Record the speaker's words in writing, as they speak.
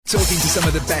Talking to some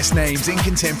of the best names in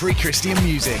contemporary Christian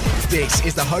music. This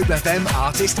is the Hope FM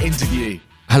Artist Interview.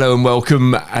 Hello and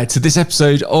welcome to this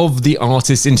episode of the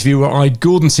Artist Interview, where I,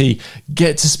 Gordon T,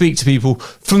 get to speak to people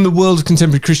from the world of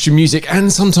contemporary Christian music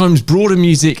and sometimes broader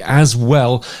music as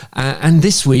well. And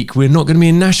this week, we're not going to be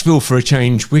in Nashville for a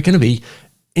change. We're going to be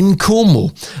in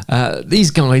Cornwall.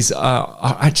 These guys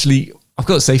are actually, I've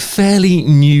got to say, fairly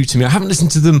new to me. I haven't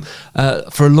listened to them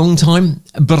for a long time,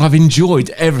 but I've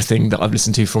enjoyed everything that I've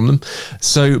listened to from them.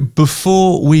 So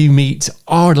before we meet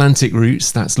our Atlantic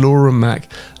roots, that's Laura and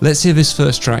Mac, let's hear this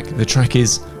first track. The track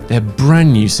is their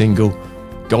brand new single,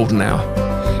 Golden Hour.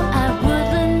 Our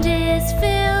woodland is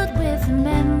filled with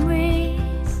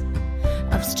memories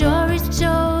of stories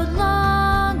told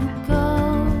long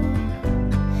ago.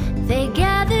 They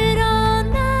gathered all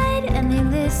night and they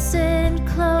listened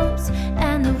close,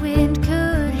 and the wind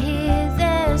could hear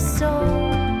their souls.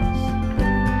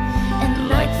 And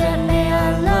like that may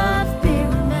our love be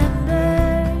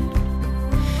remembered,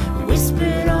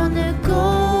 whispered on the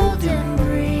golden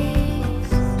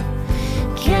breeze,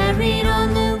 carried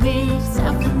on the wings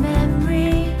of the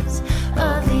memories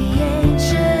of the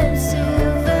ancient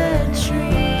silver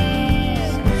trees.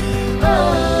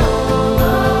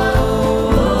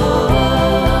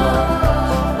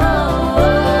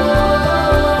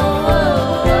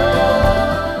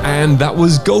 And that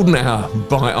was Golden Hour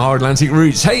by our Atlantic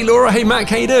roots. Hey Laura, hey Mac,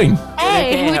 how you doing?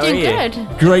 Hey, we're doing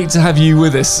good. Great to have you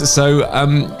with us. So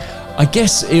I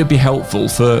guess it would be helpful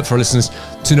for our listeners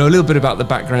to know a little bit about the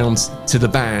background to the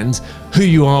band, who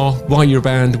you are, why you're a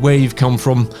band, where you've come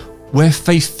from, where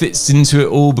faith fits into it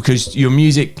all, because your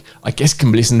music, I guess,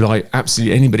 can be listened by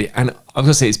absolutely anybody. And I've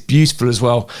got to say, it's beautiful as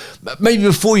well. Maybe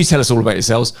before you tell us all about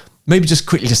yourselves, maybe just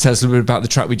quickly just tell us a little bit about the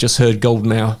track we just heard,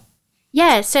 Golden Hour.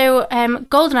 Yeah, so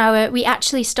Golden Hour, we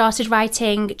actually started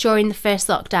writing during the first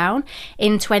lockdown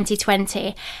in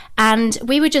 2020. And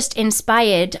we were just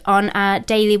inspired on our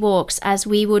daily walks as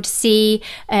we would see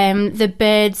the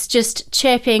birds just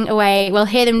chirping away, well,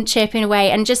 hear them chirping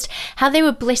away, and just how they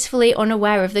were blissfully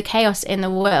unaware of the chaos in the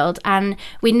world. And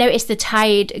we noticed the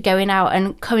tide going out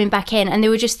and coming back in. And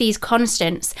there were just these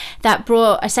constants that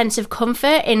brought a sense of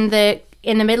comfort in the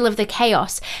middle of the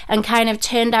chaos, and kind of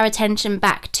turned our attention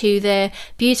back to the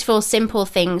beautiful, simple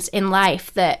things in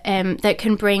life that that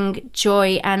can bring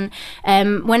joy. And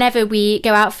whenever we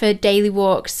go out for daily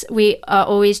walks, we are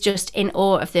always just in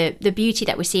awe of the beauty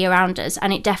that we see around us.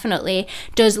 And it definitely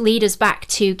does lead us back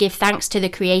to give thanks to the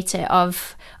creator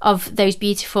of those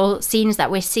beautiful scenes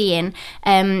that we're seeing.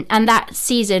 And that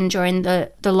season during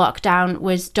the lockdown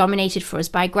was dominated for us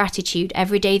by gratitude.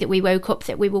 Every day that we woke up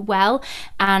that we were well,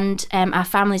 and our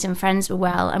families and friends were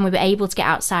well, and we were able to get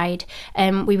outside.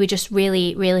 We were just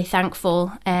really, really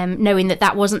thankful, knowing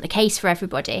that wasn't the case for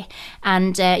everybody.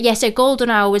 And so Golden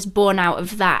Hour was born out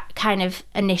of that kind of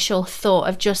initial thought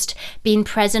of just being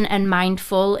present and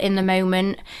mindful in the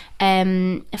moment.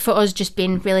 For us, just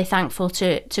being really thankful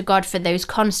to God for those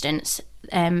constants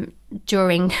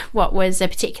during what was a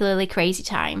particularly crazy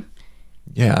time.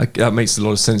 Yeah, that makes a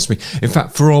lot of sense to me. In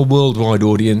fact, for our worldwide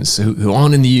audience who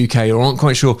aren't in the UK or aren't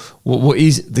quite sure what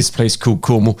is this place called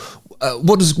Cornwall,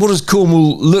 what does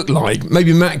Cornwall look like?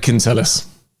 Maybe Matt can tell us.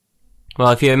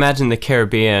 Well, if you imagine the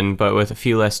Caribbean but with a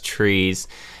few less trees,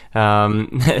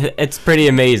 it's pretty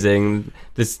amazing.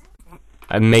 This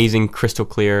amazing crystal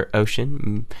clear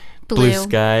ocean, blue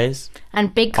skies,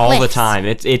 and big cliffs all the time.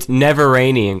 It's never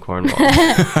rainy in Cornwall.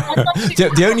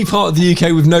 The only part of the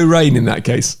UK with no rain in that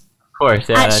case. Course,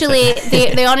 yeah, actually,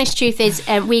 the honest truth is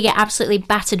we get absolutely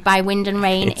battered by wind and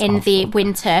rain in the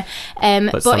winter.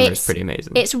 But summer's pretty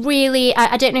amazing. It's really,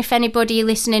 I don't know if anybody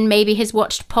listening maybe has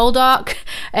watched Poldark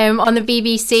on the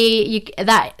BBC.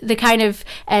 The kind of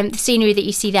the scenery that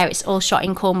you see there, it's all shot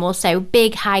in Cornwall. So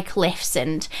big high cliffs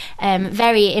and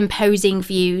very imposing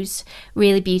views,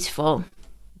 really beautiful.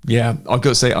 Yeah, I've got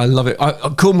to say, I love it.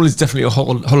 Cornwall is definitely a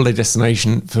holiday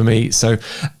destination for me. So,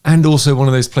 and also one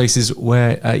of those places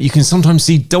where you can sometimes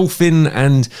see dolphin.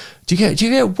 And do you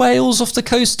get whales off the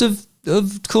coast of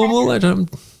Cornwall? I don't.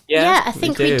 Yeah, I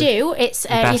think we do. It's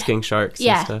basking sharks.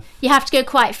 Yeah, and stuff. You have to go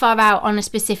quite far out on a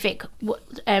specific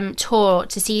tour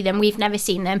to see them. We've never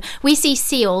seen them. We see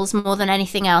seals more than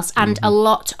anything else, and a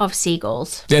lot of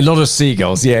seagulls. Yeah, a lot of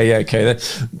seagulls. Yeah, okay. They're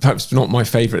perhaps not my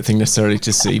favourite thing necessarily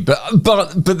to see, but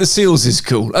the seals is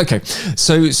cool. Okay,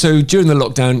 so during the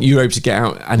lockdown, you were able to get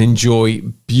out and enjoy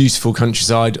beautiful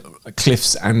countryside,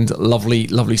 cliffs, and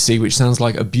lovely sea, which sounds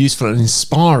like a beautiful and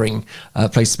inspiring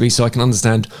place to be. So I can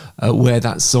understand where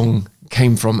that song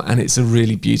came from, and it's a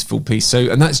really beautiful piece. So,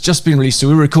 and that's just been released. So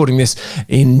we're recording this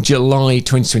in July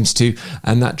 2022,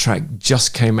 and that track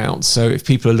just came out. So if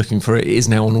people are looking for it, it is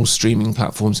now on all streaming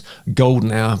platforms.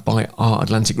 Golden Hour by Our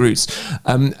Atlantic Roots.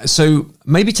 So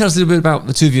maybe tell us a little bit about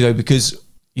the two of you, though, because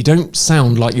you don't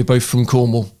sound like you're both from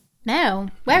Cornwall. No.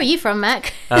 Where are you from,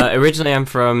 Mac? Originally, I'm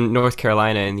from North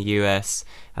Carolina in the US.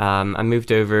 I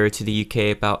moved over to the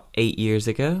UK about 8 years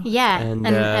ago. Yeah,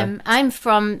 and I'm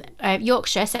from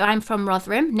Yorkshire, so I'm from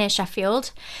Rotherham, near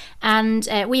Sheffield. And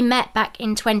we met back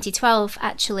in 2012,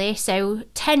 actually, so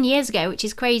 10 years ago, which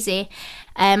is crazy.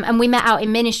 And we met out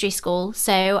in ministry school.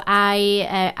 So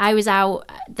I was out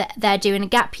there doing a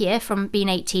gap year from being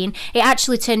 18. It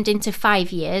actually turned into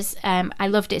 5 years. I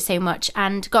loved it so much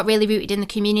and got really rooted in the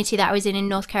community that I was in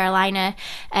North Carolina.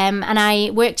 And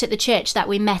I worked at the church that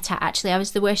we met at, actually. I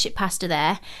was the worship pastor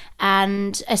there.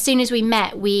 And as soon as we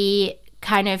met, we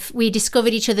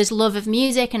discovered each other's love of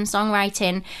music and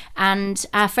songwriting, and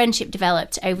our friendship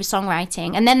developed over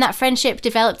songwriting, and then that friendship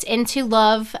developed into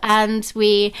love, and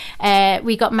we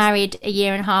got married a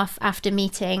year and a half after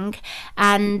meeting.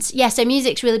 And yeah, so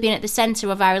music's really been at the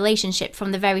center of our relationship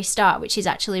from the very start, which is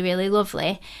actually really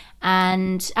lovely.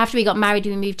 And after we got married,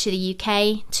 we moved to the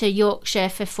UK, to Yorkshire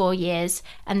for 4 years,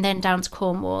 and then down to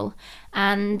Cornwall.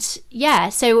 And yeah,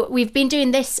 so we've been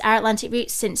doing this, Our Atlantic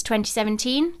Roots, since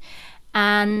 2017.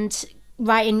 And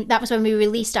that was when we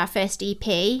released our first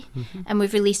EP, and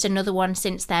we've released another one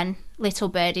since then, Little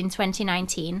Bird, in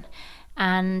 2019.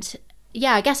 And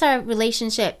yeah, I guess our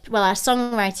relationship, well, our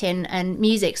songwriting and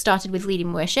music started with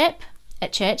leading worship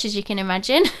at church, as you can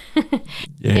imagine.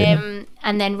 Yeah.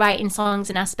 And then writing songs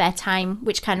in our spare time,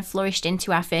 which kind of flourished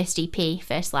into our first EP,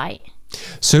 First Light.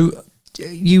 So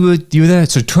you were there,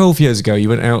 so 12 years ago, you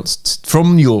went out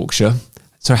from Yorkshire.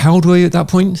 So how old were you at that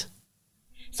point?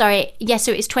 Sorry, yes,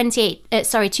 so it was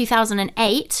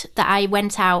 2008 that I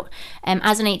went out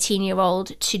as an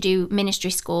 18-year-old to do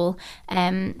ministry school.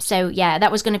 So yeah,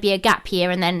 that was going to be a gap year,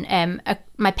 and then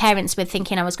my parents were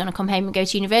thinking I was going to come home and go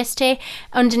to university.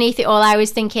 Underneath it all, I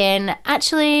was thinking,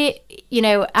 actually,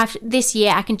 after this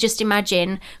year, I can just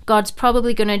imagine God's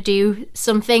probably going to do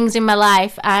some things in my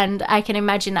life, and I can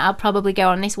imagine that I'll probably go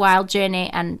on this wild journey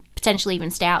and potentially even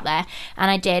stay out there.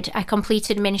 And I did. I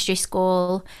completed ministry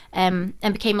school and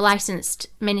became a licensed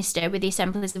minister with the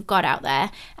Assemblies of God out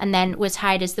there, and then was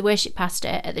hired as the worship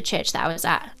pastor at the church that I was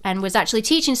at, and was actually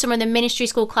teaching some of the ministry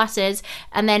school classes.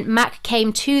 And then Mac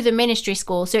came to the ministry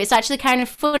school, so it's actually kind of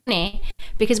funny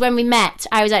because when we met,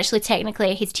 I was actually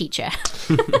technically his teacher.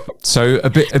 So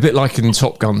a bit like in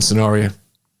Top Gun scenario.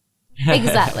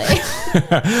 Exactly.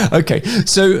 Okay,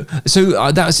 so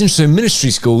that's interesting.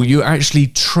 Ministry school, you're actually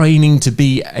training to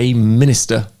be a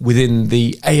minister within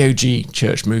the AOG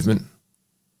church movement.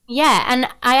 Yeah, and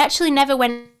I actually never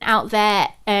went out there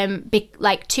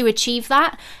to achieve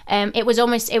that. It was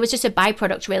just a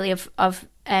byproduct really of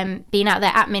being out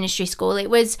there at ministry school.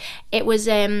 It was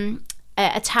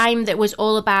a time that was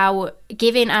all about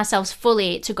giving ourselves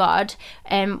fully to God,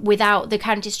 without the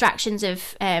kind of distractions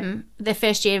of the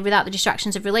first year, without the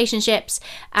distractions of relationships,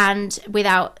 and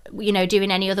without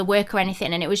doing any other work or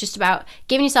anything. And it was just about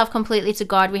giving yourself completely to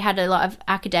God. We had a lot of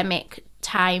academic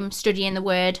time studying the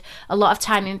word, a lot of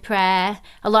time in prayer,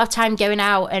 a lot of time going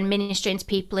out and ministering to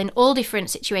people in all different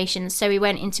situations. So we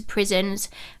went into prisons,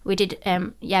 we did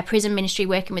prison ministry,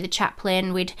 working with a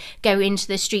chaplain. We'd go into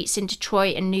the streets in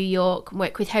Detroit and New York,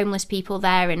 work with homeless people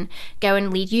there, and go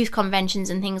and lead youth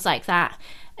conventions and things like that.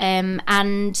 And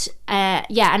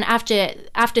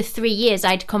after 3 years,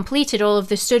 I'd completed all of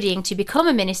the studying to become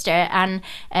a minister, and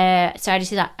so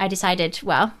I decided,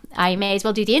 well, I may as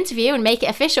well do the interview and make it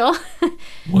official.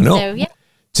 Why not? So, yeah.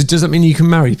 So does that mean you can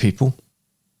marry people?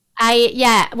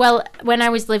 Well, when I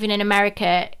was living in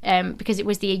America, because it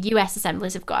was the US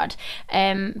Assemblies of God,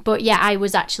 but yeah, I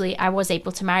was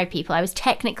able to marry people. I was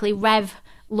technically Rev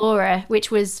Laura, which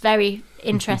was very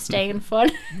interesting and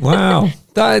fun. Wow,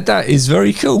 that is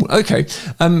very cool. Okay,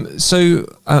 so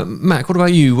Mac, what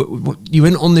about you? You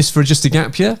went on this for just a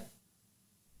gap year?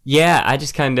 Yeah, I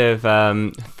just kind of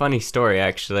funny story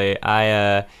actually.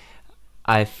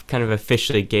 I've kind of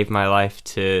officially gave my life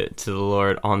to the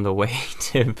Lord on the way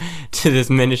to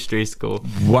this ministry school.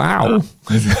 Wow,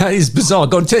 that is bizarre.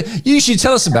 Go on, you should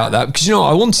tell us about that, because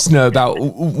I wanted to know about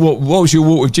what was your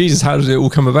walk with Jesus. How did it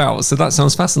all come about? So that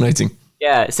sounds fascinating.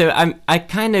 Yeah, so I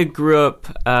kind of grew up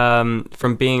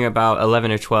from being about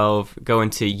 11 or 12, going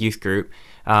to youth group.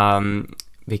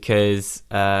 Because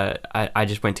I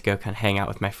just went to go kind of hang out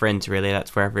with my friends, really.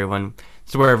 That's where everyone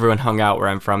It's where everyone hung out where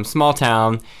I'm from. Small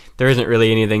town. There isn't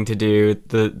really anything to do.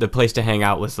 The place to hang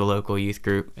out was the local youth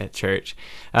group at church.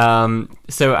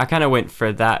 So I kind of went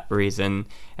for that reason.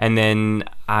 And then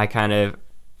I kind of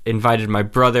invited my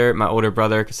older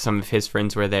brother, because some of his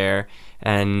friends were there.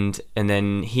 And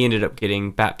then he ended up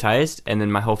getting baptized. And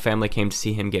then my whole family came to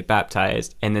see him get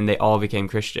baptized. And then they all became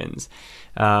Christians.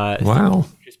 Wow.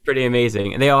 It's pretty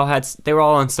amazing. They were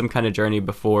all on some kind of journey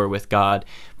before with God,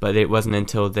 but it wasn't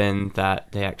until then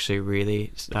that they actually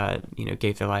really,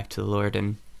 gave their life to the Lord.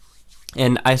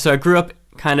 So I grew up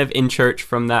kind of in church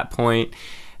from that point,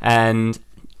 and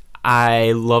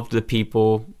I loved the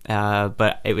people,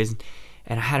 but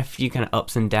and I had a few kind of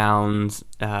ups and downs,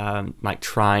 like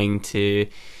trying to,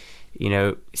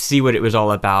 see what it was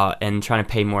all about and trying to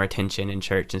pay more attention in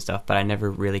church and stuff, but I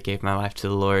never really gave my life to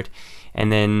the Lord.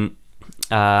 And then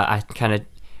I kind of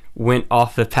went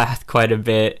off the path quite a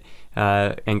bit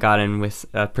and got in with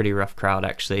a pretty rough crowd,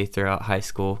 actually, throughout high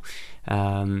school.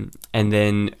 And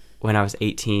then when I was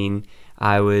 18,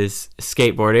 I was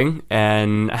skateboarding,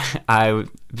 and I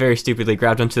very stupidly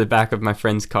grabbed onto the back of my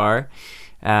friend's car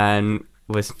and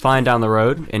was flying down the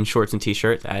road in shorts and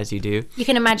t-shirts, as you do. You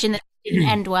can imagine that it didn't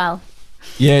end well.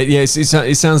 Yeah,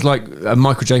 it sounds like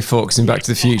Michael J. Fox in Back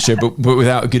to the Future, but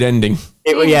without a good ending.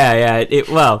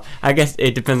 Well, I guess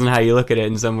it depends on how you look at it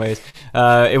in some ways.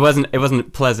 It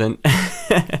wasn't pleasant.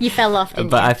 You fell off,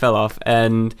 didn't you? I fell off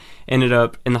and ended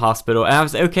up in the hospital. And I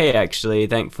was okay, actually,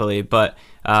 thankfully, but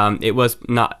it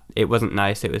wasn't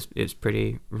nice. It was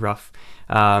pretty rough.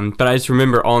 But I just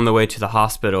remember on the way to the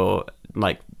hospital,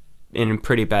 like in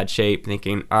pretty bad shape,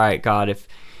 thinking, all right, God,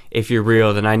 if you're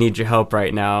real, then I need your help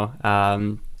right now.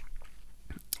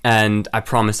 And I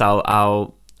promise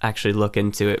I'll actually look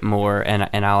into it more,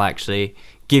 and I'll actually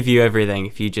give you everything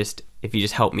if you just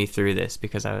help me through this,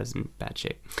 because I was in bad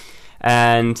shape.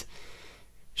 And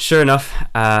sure enough,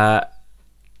 I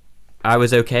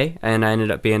was okay, and I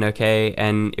ended up being okay,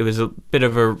 and it was a bit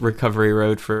of a recovery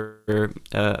road for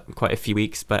quite a few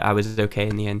weeks, but I was okay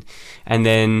in the end. And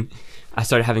then I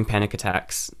started having panic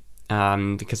attacks,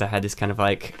 because I had this kind of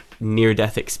like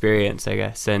near-death experience, I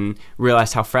guess, and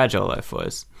realized how fragile life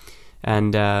was.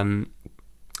 And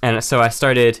so I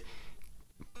started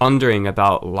wondering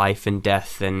about life and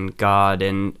death and God,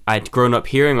 and I'd grown up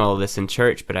hearing all of this in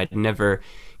church, but I'd never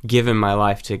given my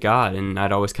life to God, and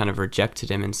I'd always kind of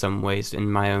rejected him in some ways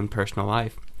in my own personal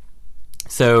life.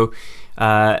 So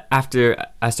after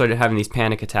I started having these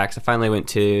panic attacks, I finally went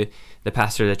to the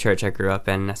pastor of the church I grew up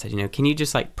in, and I said, can you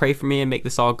just like pray for me and make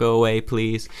this all go away,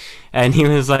 please? And he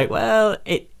was like, well,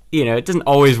 it doesn't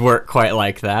always work quite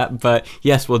like that, but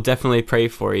yes, we'll definitely pray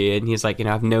for you. And he's like,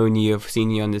 I've known you, I've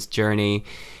seen you on this journey.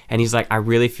 And he's like, I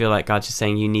really feel like God's just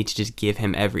saying you need to just give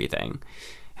him everything.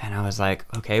 And I was like,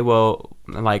 okay, well,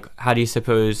 like, how do you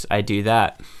suppose I do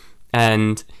that?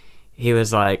 And he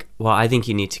was like, well, I think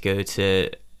you need to go to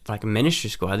like a ministry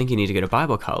school. I think you need to go to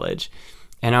Bible college.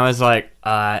 And I was like,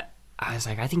 I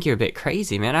think you're a bit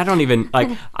crazy, man. I don't even, like,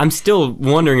 I'm still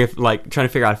wondering if, like, trying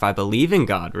to figure out if I believe in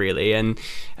God, really. And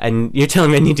you're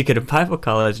telling me I need to go to Bible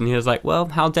college. And he was like, well,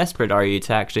 how desperate are you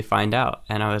to actually find out?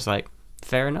 And I was like,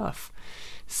 fair enough.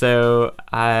 So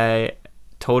I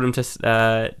told him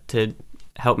to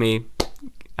help me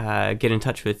get in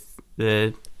touch with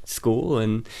the school,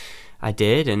 and I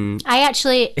did. And I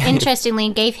actually, interestingly,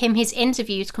 gave him his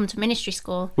interview to come to ministry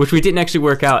school, which we didn't actually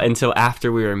work out until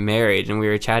after we were married, and we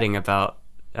were chatting about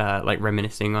like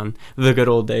reminiscing on the good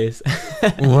old days.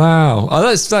 Wow,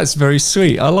 that's very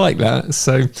sweet. I like that.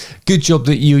 So good job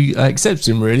that you accepted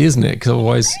him, really, isn't it? Because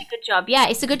otherwise, very good job. Yeah,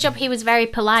 it's a good job he was very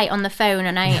polite on the phone,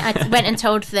 and I went and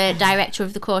told the director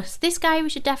of the course, this guy, we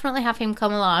should definitely have him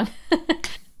come along.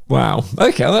 Wow.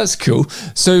 Okay, well, that's cool.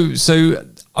 So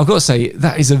I've got to say,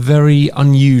 that is a very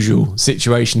unusual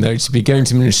situation, though, to be going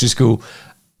to ministry school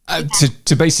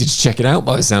to basically just check it out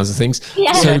by the sounds of things.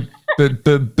 Yeah. So,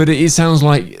 but it sounds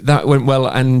like that went well,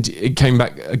 and it came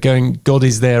back going, God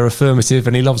is there, affirmative,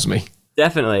 and he loves me.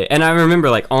 Definitely. And I remember,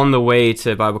 like, on the way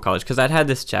to Bible college, because I'd had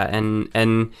this chat,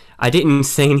 and I didn't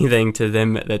say anything to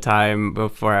them at the time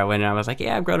before I went. And I was like,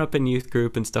 yeah, I've grown up in youth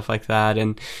group and stuff like that,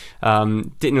 and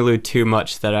didn't allude too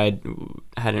much that I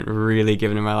hadn't really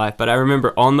given in my life. But I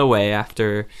remember on the way,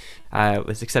 after I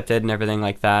was accepted and everything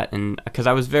like that, and because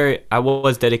I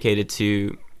was dedicated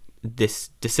to this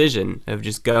decision of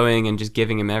just going and just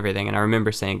giving him everything. And I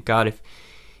remember saying, God,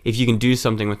 if you can do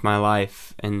something with my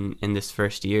life in this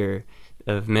first year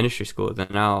of ministry school,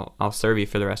 then I'll serve you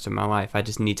for the rest of my life. I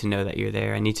just need to know that you're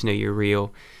there. I need to know you're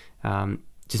real.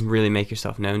 Just really make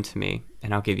yourself known to me,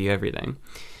 and I'll give you everything.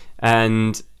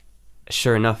 And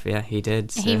sure enough, yeah, he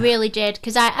did. So. He really did.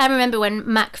 Because I remember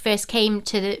when Mac first came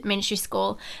to the ministry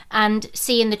school and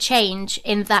seeing the change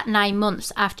in that 9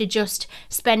 months after just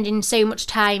spending so much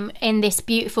time in this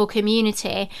beautiful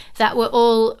community that were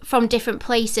all from different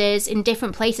places, in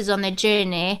different places on their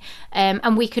journey.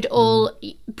 And we could all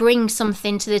bring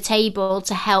something to the table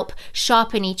to help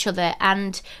sharpen each other.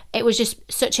 And it was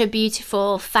just such a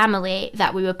beautiful family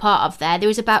that we were part of there. There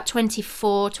was about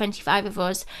 24, 25 of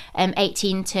us,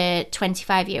 18 to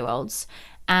 25-year-olds.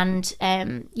 And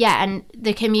and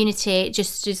the community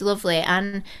just is lovely.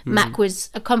 And Mac was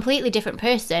a completely different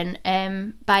person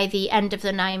by the end of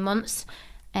the 9 months.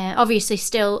 Obviously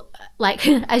still, like,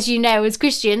 as you know, as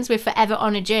Christians, we're forever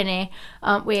on a journey,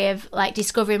 aren't we, of like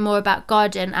discovering more about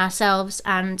God and ourselves,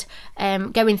 and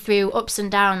going through ups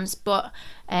and downs. But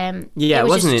it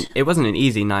wasn't an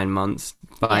easy 9 months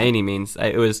by any means.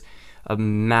 It was a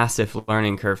massive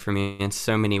learning curve for me in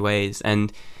so many ways,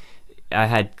 and I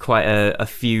had quite a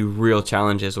few real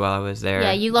challenges while I was there.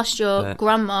 Yeah, you lost your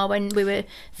grandma when we were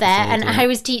there, and I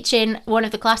was teaching, one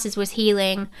of the classes was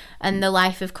healing and the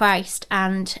life of Christ,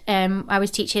 and I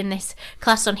was teaching this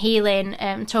class on healing,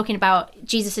 talking about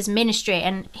Jesus's ministry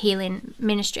and healing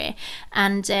ministry,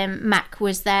 and Mac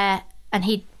was there, and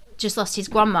he just lost his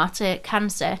grandma to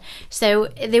cancer. So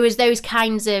there was those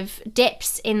kinds of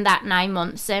dips in that 9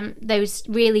 months, those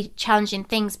really challenging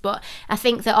things. But I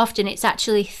think that often it's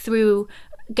actually through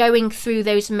going through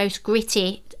those most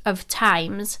gritty of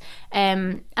times. I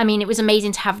mean, it was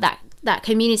amazing to have that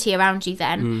community around you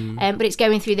then, but it's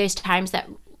going through those times that,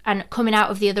 and coming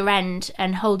out of the other end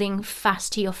and holding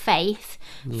fast to your faith,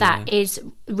 that is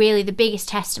really the biggest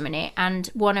testimony and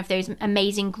one of those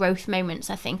amazing growth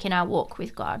moments, I think, in our walk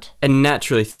with God. And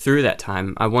naturally, through that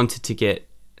time, there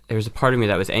was a part of me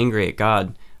that was angry at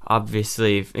God,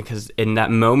 obviously, because in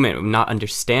that moment of not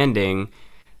understanding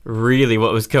really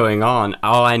what was going on,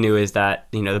 all I knew is that,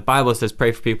 the Bible says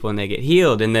pray for people and they get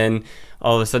healed, and then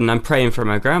all of a sudden I'm praying for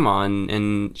my grandma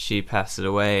and she passes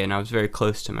away, and I was very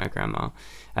close to my grandma.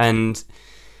 And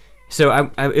so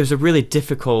it was a really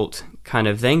difficult kind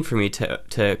of thing for me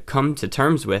to come to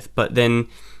terms with. But then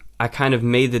I kind of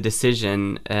made the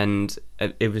decision, and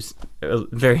it was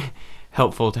very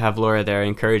helpful to have Laura there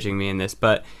encouraging me in this.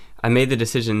 But I made the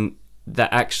decision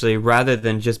that actually, rather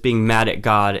than just being mad at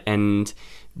God and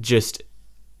just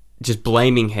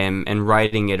blaming him and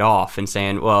writing it off and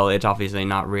saying, well, it's obviously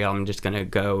not real, I'm just going to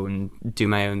go and do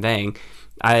my own thing,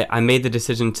 I made the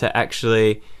decision to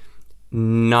actually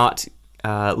not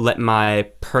let my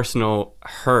personal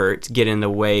hurt get in the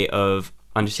way of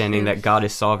understanding that God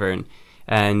is sovereign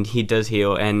and he does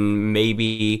heal. And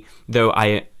maybe though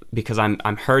because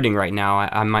I'm hurting right now,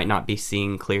 I might not be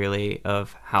seeing clearly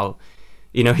of how,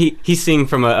 he's seeing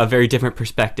from a very different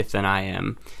perspective than I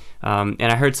am. And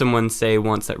I heard someone say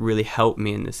once that really helped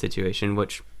me in this situation,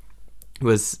 which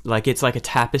was like, it's like a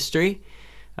tapestry.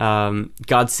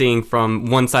 God's seeing from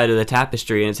one side of the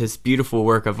tapestry and it's his beautiful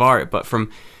work of art, but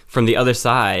from the other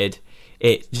side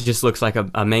it just looks like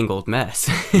a mangled mess.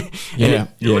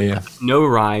 No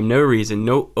rhyme, no reason,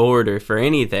 no order for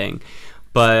anything.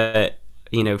 But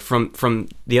from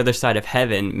the other side of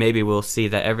heaven, maybe we'll see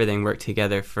that everything worked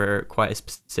together for quite a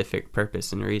specific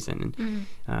purpose and reason,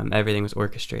 and everything was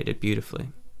orchestrated beautifully.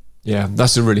 Yeah,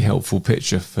 that's a really helpful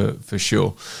picture for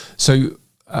sure. So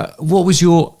what was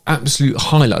your absolute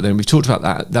highlight then? We've talked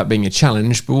about that being a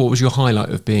challenge, but what was your highlight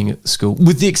of being at the school?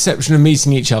 With the exception of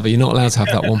meeting each other, you're not allowed to have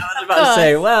that one. I was about to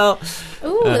say, well...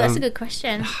 Ooh, that's a good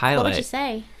question. Highlight. What would you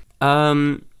say?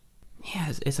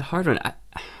 It's a hard one.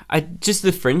 I just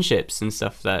the friendships and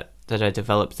stuff that I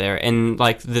developed there, and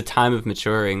like the time of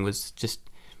maturing was just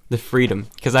the freedom,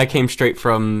 because I came straight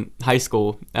from high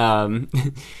school,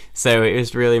 so it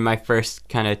was really my first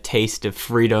kind of taste of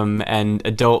freedom and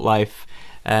adult life,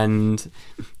 and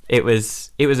it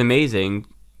was amazing.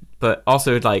 But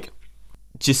also like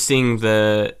just seeing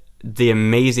the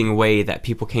amazing way that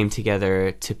people came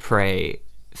together to pray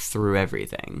through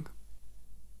everything.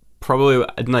 Probably,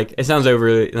 like, it sounds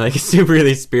super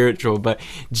really spiritual, but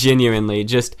genuinely,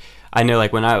 just I know,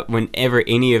 like, whenever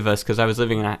any of us, because I was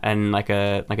living in like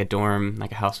a dorm,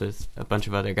 like a house with a bunch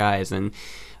of other guys, and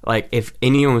like if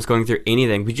anyone was going through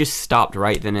anything, we just stopped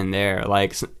right then and there.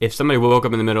 Like if somebody woke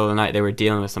up in the middle of the night, they were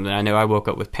dealing with something. I know I woke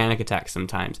up with panic attacks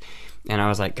sometimes, and I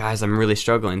was like, guys, I'm really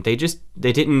struggling. They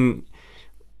didn't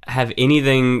have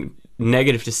anything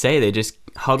negative to say. They just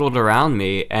huddled around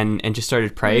me and just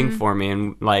started praying for me,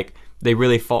 and like they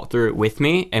really fought through it with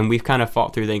me, and we've kind of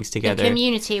fought through things together. The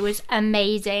community was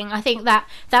amazing. I think that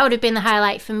would have been the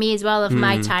highlight for me as well of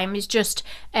my time, is just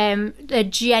the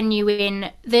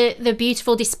genuine, the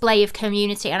beautiful display of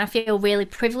community. And I feel really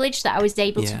privileged that I was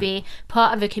able to be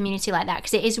part of a community like that,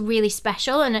 because it is really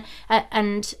special, and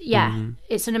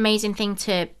it's an amazing thing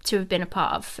to have been a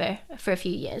part of for a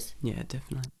few years. Yeah,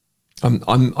 definitely.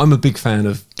 I'm a big fan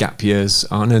of gap years.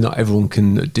 I know not everyone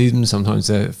can do them. Sometimes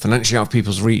they're financially out of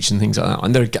people's reach and things like that.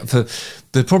 And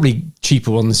they're probably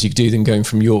cheaper ones you could do than going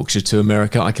from Yorkshire to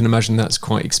America. I can imagine that's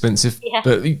quite expensive. Yeah.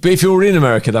 But if you're in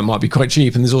America, that might be quite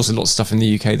cheap. And there's also lots of stuff in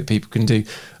the UK that people can do.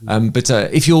 But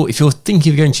if you're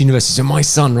thinking of going to university, so my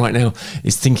son right now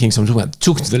is thinking. So I'm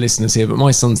talking to the listeners here, but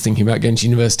my son's thinking about going to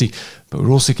university. But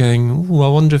we're also going, I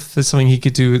wonder if there's something he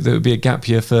could do that would be a gap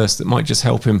year first that might just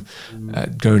help him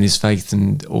grow in his faith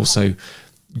and also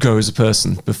grow as a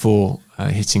person before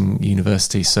hitting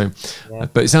university. So,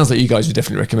 but it sounds like you guys would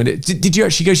definitely recommend it. Did you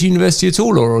actually go to university at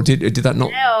all, or did that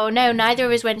not? No, neither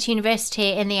of us went to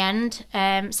university in the end.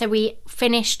 So we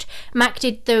finished. Mac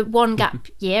did the one gap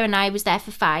year, and I was there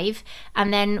for 5.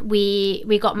 And then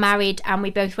we got married, and we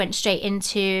both went straight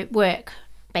into work.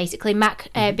 Basically, Mac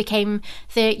became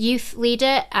the youth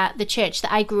leader at the church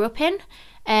that I grew up in.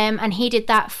 And he did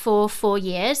that for 4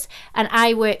 years, and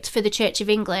I worked for the Church of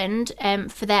England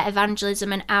for their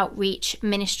evangelism and outreach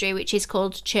ministry, which is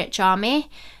called Church Army,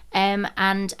 and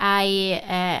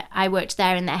I worked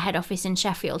there in their head office in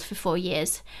Sheffield for 4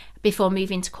 years before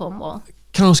moving to Cornwall.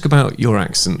 Can I ask about your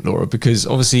accent, Laura? Because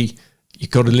obviously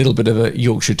you've got a little bit of a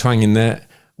Yorkshire twang in there.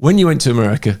 When you went to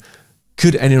America,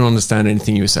 could anyone understand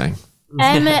anything you were saying?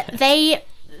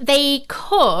 They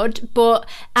could, but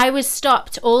I was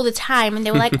stopped all the time, and they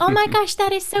were like, "Oh my gosh,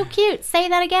 that is so cute! Say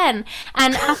that again."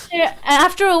 And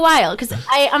after a while, because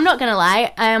I'm not gonna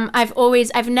lie,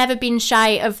 I've never been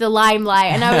shy of the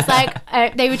limelight, and I was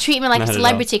like, they would treat me like a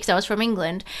celebrity because I was from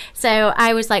England, so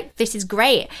I was like, this is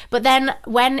great. But then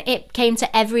when it came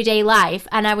to everyday life,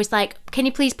 and I was like, "Can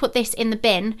you please put this in the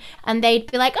bin?" and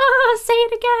they'd be like, "Oh, say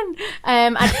it again."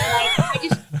 I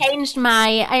just changed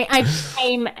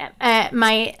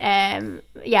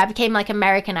I became like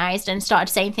Americanized and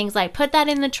started saying things like, "Put that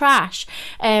in the trash,"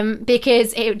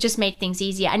 because it just made things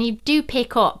easier. And you do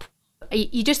pick up,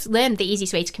 you just learn the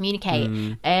easiest way to communicate.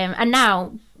 And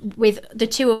now with the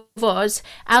two of us,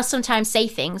 I'll sometimes say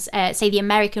things, say the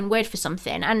American word for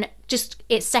something, and just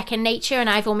it's second nature, and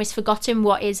I've almost forgotten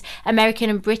what is American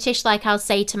and British. Like I'll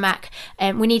say to Mac,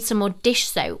 "We need some more dish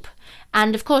soap."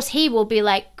 And of course he will be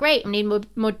like, "Great, we need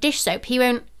more dish soap."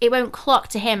 It won't clock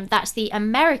to him that's the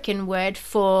American word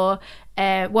for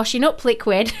washing up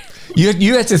liquid.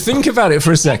 You had to think about it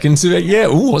for a second. So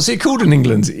what's it called in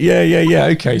England? Yeah.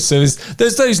 Okay, so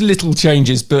there's those little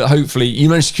changes, but hopefully you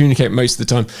managed to communicate most of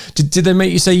the time. Did they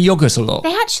make you say yogurt a lot?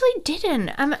 They actually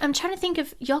didn't. I'm trying to think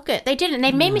of yogurt. They didn't.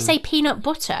 They made me say peanut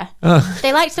butter.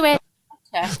 They liked the way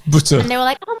butter. And they were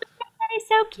like, "Oh my God, that is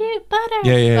so cute, butter."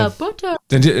 Yeah. Butter.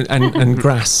 And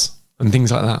grass and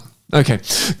things like that. Okay,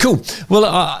 cool. Well,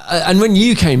 and when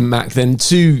you came back then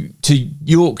to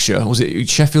Yorkshire, was it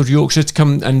Sheffield, Yorkshire, to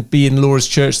come and be in Laura's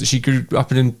church that she grew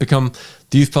up in and become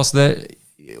the youth pastor there?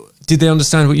 Did they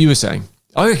understand what you were saying?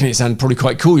 I reckon it sounded probably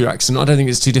quite cool, your accent. I don't think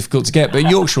it's too difficult to get, but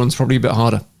Yorkshire one's probably a bit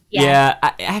harder. Yeah,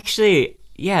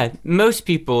 most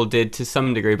people did to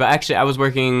some degree, but actually I was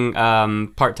working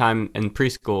part-time in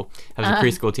preschool. I was a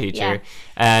preschool teacher,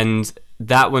 and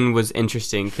that one was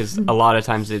interesting because a lot of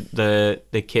times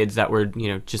the kids that were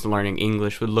just learning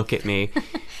English would look at me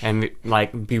and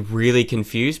like be really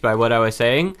confused by what I was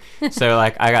saying. So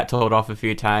like I got told off a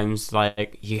few times,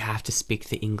 like, you have to speak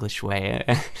the English way,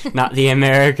 not the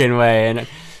American way. And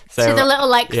so the little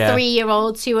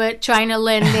 3-year-olds who were trying to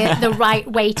learn the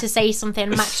right way to say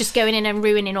something, Max just going in and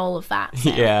ruining all of that.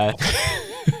 So. Yeah.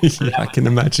 I can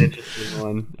imagine.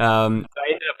 So I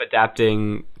ended up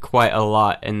adapting quite a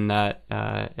lot in that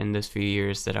in those few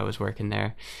years that I was working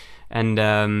there, and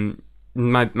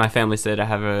my family said I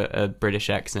have a British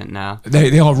accent now.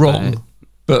 They are wrong,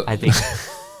 but I think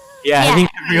I think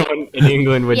everyone in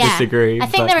England would disagree. I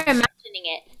think they're imagining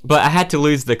it. But I had to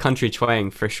lose the country twang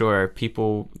for sure.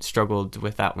 People struggled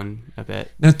with that one a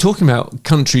bit. Now, talking about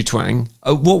country twang,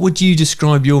 what would you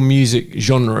describe your music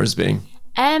genre as being?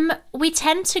 We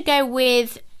tend to go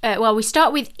with we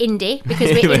start with indie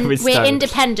because we're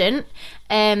independent,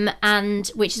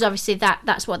 and which is obviously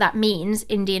that's what that means.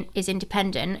 Indie is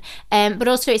independent, but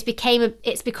also it's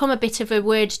become a bit of a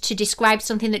word to describe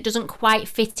something that doesn't quite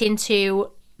fit into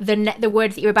the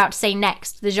word that you're about to say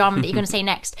next, the genre that you're going to say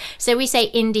next. So we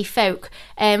say indie folk.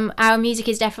 Our music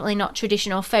is definitely not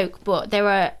traditional folk, but there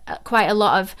are quite a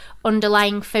lot of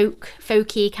underlying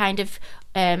folky kind of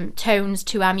tones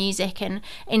to our music and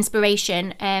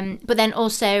inspiration, but then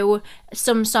also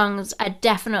some songs are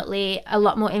definitely a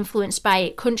lot more influenced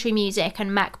by country music,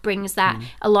 and Mac brings that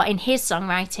a lot in his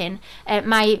songwriting.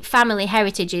 My family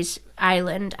heritage is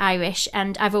Irish,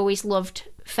 and I've always loved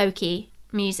folky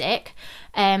music,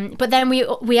 but then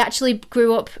we actually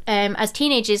grew up as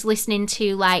teenagers listening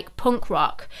to like punk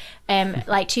rock,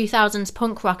 like 2000s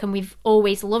punk rock, and we've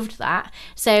always loved that.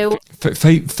 So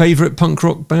favorite punk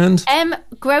rock band?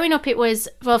 Growing up,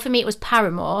 for me it was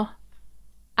Paramore.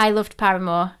 I loved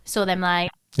Paramore. Saw them live.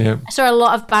 Yeah. I saw a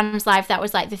lot of bands live. That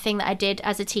was like the thing that I did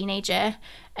as a teenager.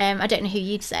 I don't know who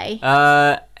you'd say.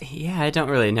 Yeah, I don't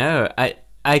really know.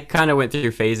 I kind of went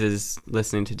through phases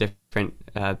listening to different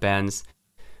bands,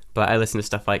 but I listened to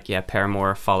stuff like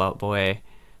Paramore, Fall Out Boy,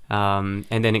 and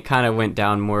then it kind of went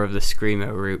down more of the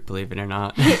screamo route, believe it or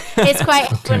not. It's quite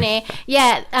funny.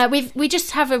 Yeah, we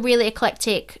just have a really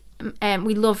eclectic.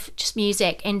 We love just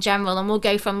music in general, and we'll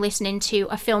go from listening to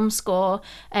a film score,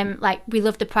 like we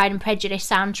love the Pride and Prejudice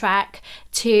soundtrack,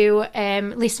 to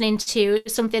listening to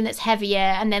something that's heavier,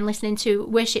 and then listening to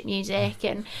worship music,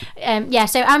 and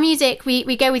so our music,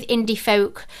 we go with indie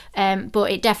folk,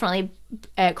 but it definitely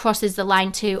crosses the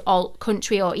line to alt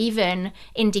country or even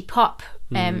indie pop,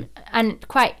 and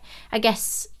quite, I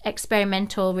guess,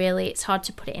 experimental. Really, it's hard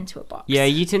to put it into a box. Yeah,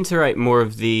 you tend to write more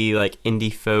of the like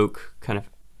indie folk kind of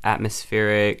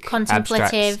atmospheric, contemplative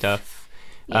abstract stuff.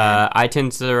 I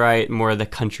tend to write more of the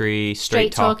country,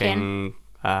 straight talking,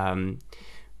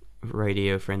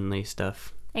 radio friendly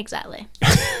stuff. Exactly.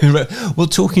 Well,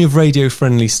 talking of radio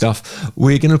friendly stuff,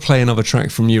 we're going to play another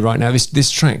track from you right now. This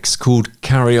track's called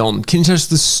Carry On. Can you tell us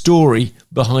the story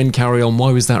behind Carry On?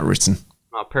 Why was that written?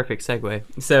 Oh, perfect segue.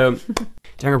 So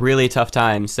during a really tough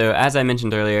time, so as I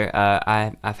mentioned earlier,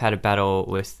 I've had a battle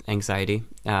with anxiety,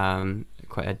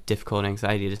 quite a difficult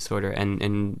anxiety disorder,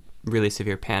 and really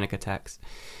severe panic attacks.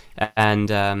 And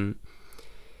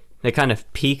the kind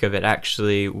of peak of it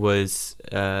actually was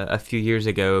a few years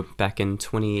ago, back in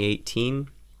 2018.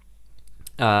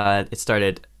 It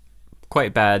started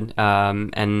quite bad,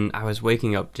 and I was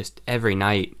waking up just every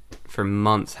night for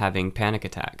months having panic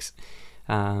attacks.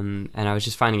 And I was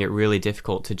just finding it really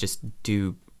difficult to just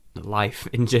do life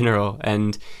in general.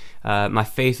 And my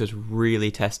faith was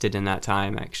really tested in that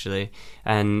time, actually.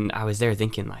 And I was there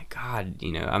thinking, like, God,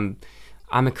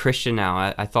 I'm a Christian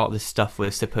now. I thought this stuff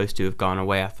was supposed to have gone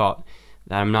away. I thought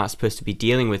that I'm not supposed to be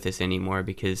dealing with this anymore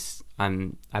because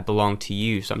I belong to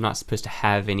you. So I'm not supposed to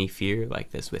have any fear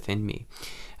like this within me.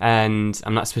 And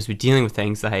I'm not supposed to be dealing with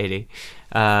anxiety.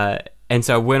 And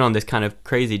so I went on this kind of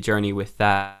crazy journey with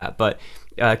that. But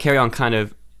Carry On kind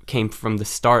of came from the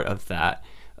start of that,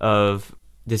 of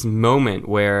this moment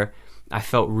where I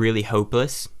felt really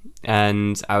hopeless.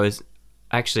 And I was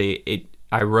actually,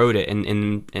 I wrote it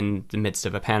in the midst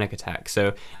of a panic attack.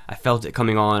 So I felt it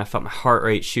coming on. I felt my heart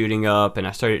rate shooting up, and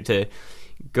I started to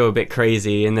go a bit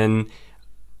crazy. And then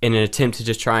in an attempt to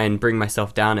just try and bring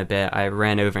myself down a bit, I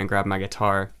ran over and grabbed my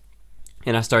guitar.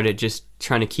 And I started just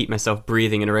trying to keep myself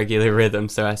breathing in a regular rhythm.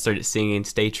 So I started singing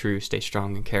 "Stay True, Stay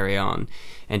Strong, and Carry On,"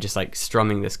 and just like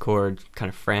strumming this chord kind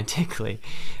of frantically.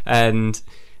 And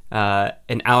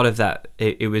out of that,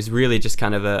 it was really just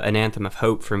kind of an anthem of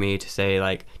hope for me to say,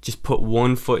 like, just put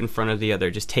one foot in front of the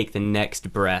other. Just take the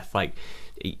next breath. Like,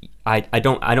 I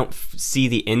don't see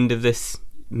the end of this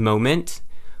moment,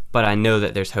 but I know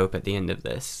that there's hope at the end of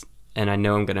this. And I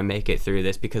know I'm going to make it through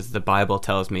this because the Bible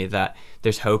tells me that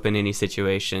there's hope in any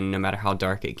situation, no matter how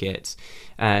dark it gets.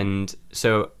 And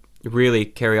so really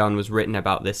Carry On was written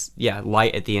about this,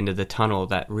 light at the end of the tunnel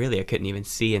that really I couldn't even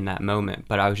see in that moment,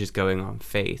 but I was just going on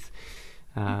faith.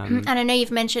 And I know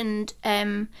you've mentioned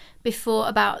before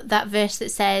about that verse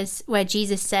that says, where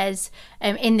Jesus says,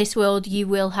 in this world you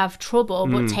will have trouble,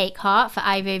 but take heart, for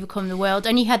I've overcome the world.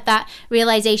 And you had that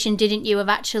realization, didn't you, of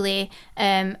actually...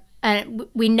 and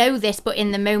we know this, but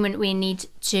in the moment we need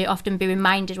to often be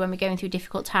reminded when we're going through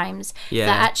difficult times that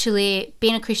actually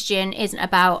being a Christian isn't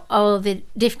about the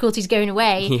difficulties going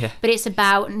away, but it's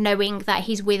about knowing that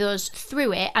he's with us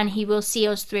through it and he will see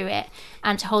us through it,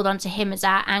 and to hold on to him as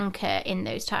our anchor in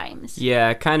those times. Yeah,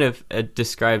 I kind of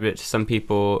described it to some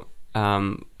people.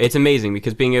 It's amazing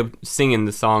because being able to sing in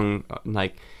the song,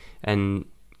 like, and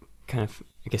kind of,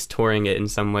 I guess, touring it in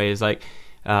some ways, like,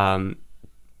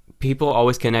 people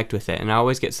always connect with it, and I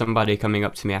always get somebody coming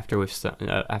up to me after we've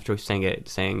sang it,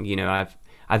 saying,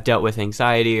 I've dealt with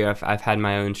anxiety, or I've had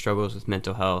my own struggles with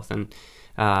mental health and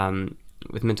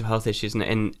with mental health issues,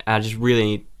 and I just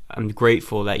really I'm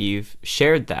grateful that you've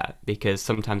shared that, because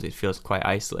sometimes it feels quite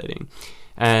isolating.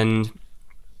 And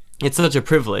it's such a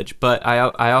privilege, but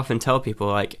I often tell people,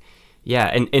 like, yeah,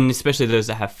 and especially those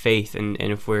that have faith, and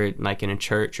if we're like in a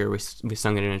church, or we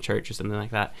sung it in a church or something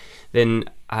like that, then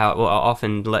I'll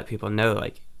often let people know,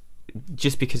 like,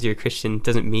 just because you're a Christian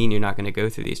doesn't mean you're not going to go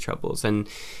through these troubles. And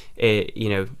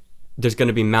there's going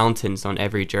to be mountains on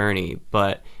every journey,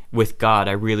 but with God,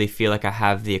 I really feel like I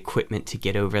have the equipment to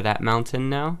get over that mountain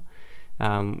now.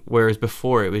 Whereas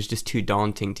before, it was just too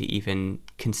daunting to even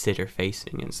consider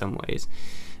facing in some ways.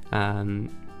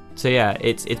 So yeah,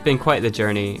 it's been quite the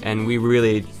journey, and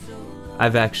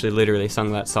I've actually literally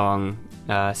sung that song,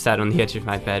 sat on the edge of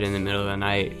my bed in the middle of the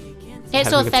night.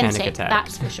 It's authentic,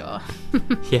 that's for sure.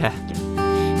 Yeah.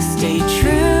 Stay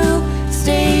true,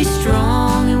 stay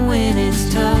strong, and when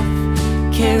it's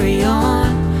tough, carry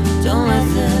on. Don't let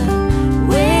the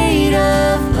weight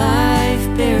of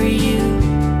life bury you.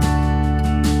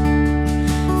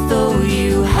 Though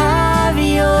you have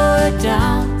your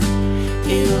doubts,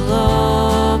 it'll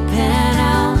all pan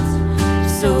out.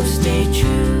 So stay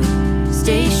true,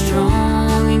 stay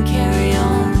strong, and carry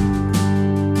on.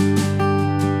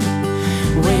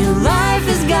 When life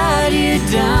has got you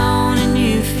down and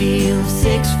you feel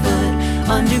 6 foot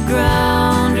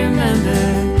underground,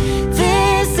 remember,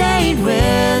 this ain't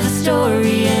where the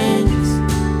story ends.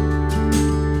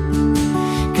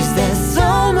 'Cause there's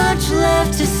so much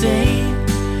left to say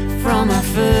from our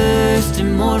first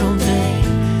immortal day.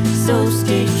 So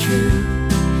stay true,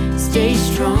 stay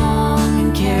strong,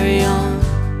 and carry on.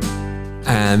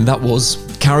 And that was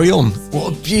Carry On.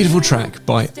 What a beautiful track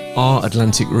by Our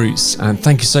Atlantic Roots. And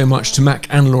thank you so much to Mac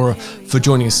and Laura for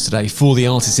joining us today for the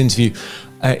artist interview.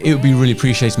 It would be really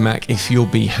appreciated, Mac, if you'll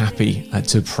be happy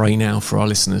to pray now for our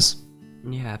listeners.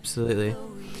 Yeah, absolutely.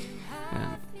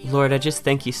 Lord, I just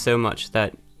thank you so much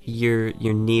that you're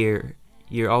near.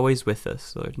 You're always with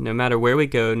us, Lord. No matter where we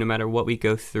go, no matter what we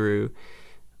go through,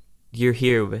 you're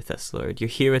here with us, Lord. You're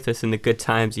here with us in the good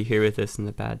times. You're here with us in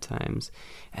the bad times.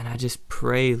 And I just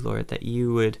pray, Lord, that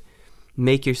you would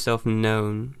make yourself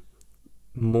known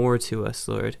more to us,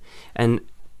 Lord. And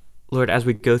Lord, as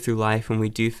we go through life and we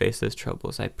do face those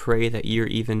troubles, I pray that you're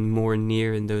even more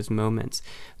near in those moments,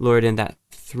 Lord, and that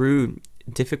through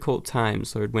difficult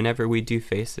times, Lord, whenever we do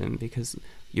face them, because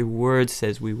your word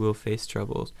says we will face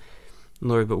troubles,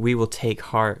 Lord, but we will take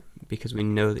heart because we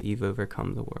know that you've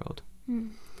overcome the world.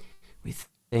 We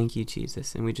thank you,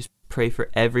 Jesus, and we just pray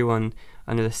for everyone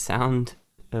under the sound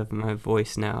of my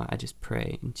voice now. I just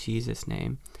pray in Jesus'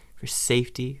 name for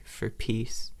safety, for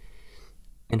peace,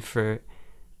 and for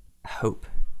hope.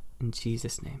 In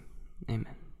Jesus' name,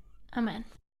 amen. Amen.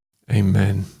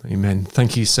 Amen. Amen.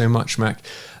 Thank you so much, Mac.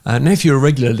 Now, if you're a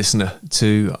regular listener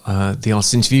to the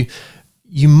artist interview,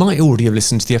 you might already have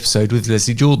listened to the episode with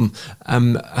Leslie Jordan.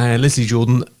 Leslie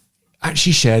Jordan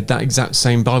actually shared that exact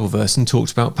same Bible verse and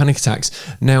talked about panic attacks.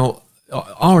 Now,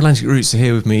 Our Atlantic Roots are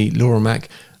here with me, Laura and Mac,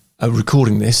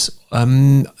 recording this,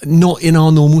 not in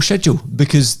our normal schedule,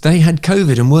 because they had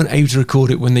COVID and weren't able to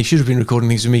record it when they should have been recording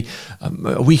these with me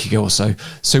a week ago or so.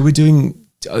 So we're doing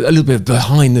a little bit of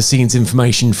behind the scenes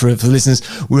information for listeners.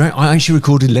 I actually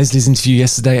recorded Leslie's interview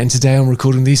yesterday, and today I'm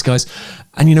recording these guys.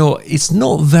 And you know, it's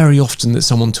not very often that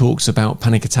someone talks about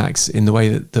panic attacks in the way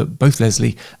that both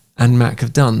Leslie and Mac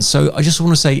have done. So I just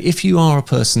want to say, if you are a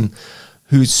person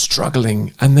who's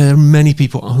struggling, and there are many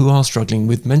people who are struggling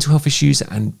with mental health issues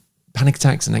and panic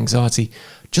attacks and anxiety,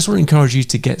 just want to encourage you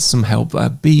to get some help.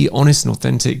 Be honest and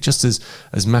authentic, just as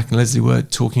Mac and Leslie were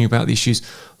talking about the issues.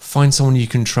 Find someone you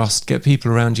can trust, get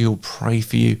people around you who'll pray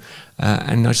for you.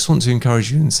 And I just want to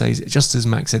encourage you and say, just as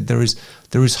Mac said, there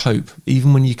is hope.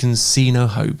 Even when you can see no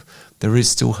hope, there is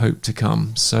still hope to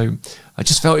come. So I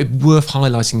just felt it worth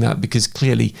highlighting that, because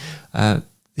clearly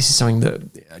this is something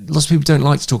that lots of people don't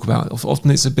like to talk about.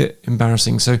 Often it's a bit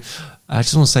embarrassing. So I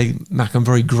just want to say, Mac, I'm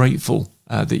very grateful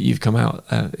that you've come out.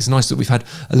 It's nice that we've had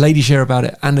a lady share about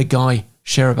it and a guy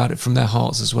share about it from their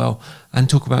hearts as well, and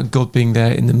talk about God being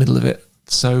there in the middle of it.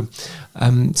 So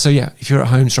yeah, if you're at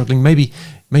home struggling, maybe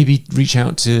reach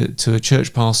out to a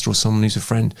church pastor or someone who's a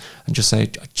friend and just say,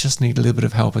 I just need a little bit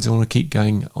of help. I don't want to keep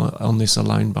going on this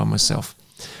alone by myself.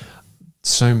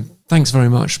 So thanks very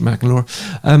much, Mac and Laura.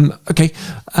 Okay,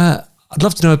 I'd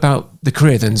love to know about the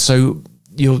career then. So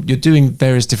you're doing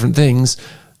various different things,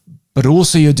 but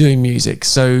also you're doing music.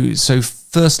 So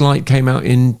First Light came out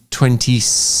in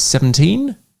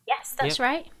 2017? Yes, that's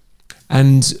right.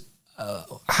 And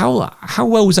how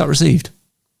well was that received?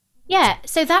 Yeah,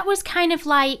 so that was kind of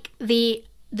like the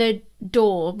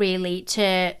door really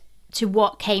to to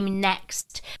what came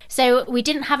next. So we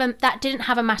didn't have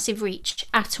a massive reach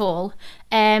at all.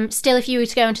 Still, if you were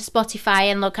to go onto Spotify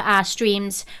and look at our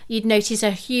streams, you'd notice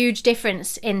a huge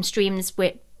difference in streams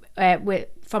with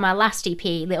from our last EP,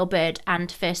 Little Bird and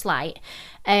First Light.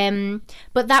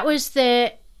 But that was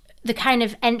the kind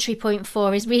of entry point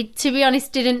for us. We, to be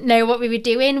honest, didn't know what we were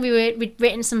doing. We'd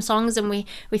written some songs and we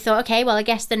thought, okay, well, I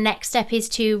guess the next step is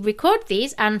to record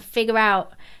these and figure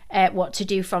out what to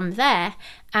do from there.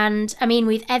 And I mean,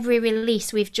 with every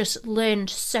release, we've just learned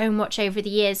so much over the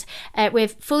years. We're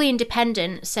fully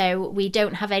independent, so we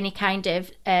don't have any kind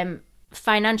of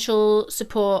financial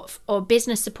support or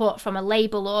business support from a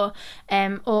label or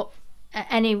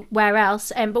anywhere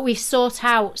else, but we've sought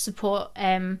out support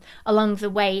along the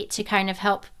way to kind of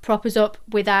help prop us up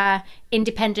with our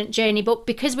independent journey. But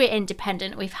because we're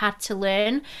independent, we've had to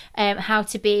learn how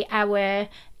to be our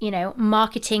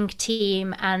marketing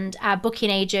team and our booking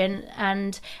agent,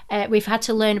 and we've had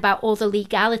to learn about all the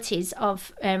legalities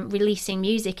of releasing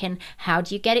music and how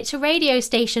do you get it to radio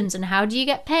stations and how do you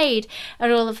get paid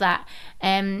and all of that.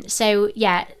 So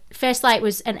yeah, First Light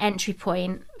was an entry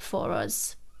point for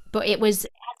us, but it was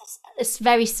a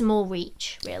very small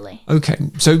reach, really. Okay,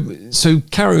 so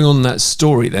carrying on that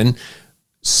story then,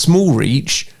 small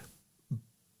reach,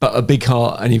 but a big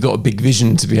heart, and you've got a big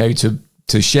vision to be able to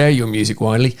share your music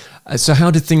widely. So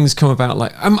how did things come about?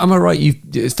 Like, am I right,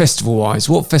 festival-wise,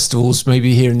 what festivals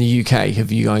maybe here in the UK have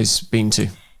you guys been to?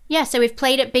 Yeah, so we've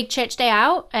played at Big Church Day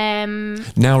Out.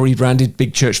 Now rebranded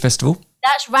Big Church Festival.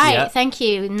 That's right. Yeah. Thank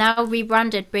you. Now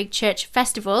rebranded Big Church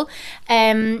Festival,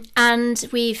 and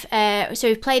we've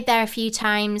played there a few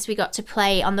times. We got to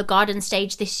play on the Garden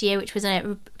stage this year, which was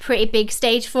a pretty big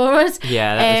stage for us.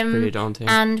 Yeah, that was pretty daunting.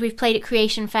 And we've played at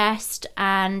Creation Fest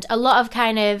and a lot of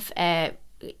kind of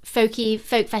folk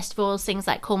festivals, things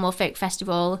like Cornwall Folk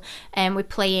Festival. We're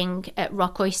playing at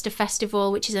Rock Oyster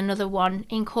Festival, which is another one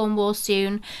in Cornwall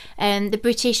soon. The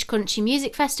British Country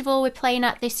Music Festival we're playing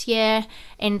at this year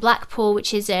in Blackpool,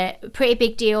 which is a pretty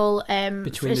big deal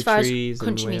as far as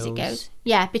country music goes.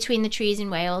 Yeah, Between the Trees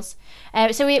in Wales.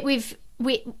 So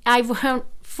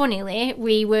funnily,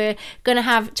 we were going to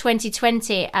have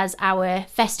 2020 as our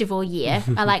festival year.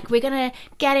 We're going to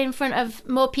get in front of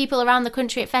more people around the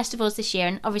country at festivals this year,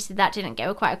 and obviously that didn't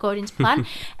go quite according to plan.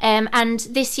 And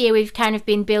this year we've kind of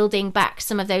been building back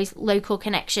some of those local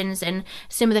connections and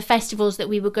some of the festivals that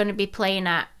we were going to be playing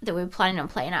at, that we were planning on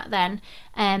playing at then.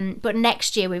 But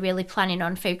next year we're really planning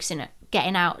on focusing at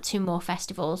getting out to more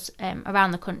festivals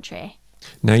around the country.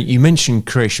 Now, you mentioned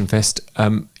Creation Fest.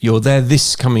 You're there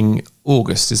this coming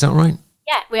August, is that right?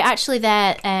 Yeah, we're actually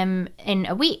there in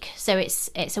a week. So it's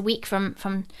a week from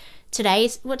today.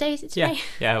 What day is it today?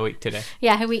 Yeah, a week today.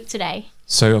 Yeah, a week today.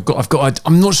 So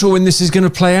I'm not sure when this is going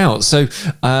to play out. So,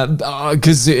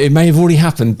 because it may have already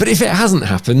happened, but if it hasn't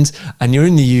happened and you're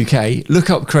in the UK,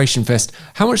 look up Creation Fest.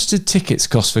 How much do tickets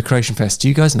cost for Creation Fest? Do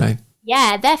you guys know?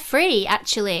 Yeah, they're free,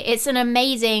 actually. It's an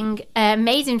amazing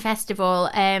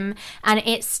festival, and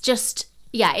it's just,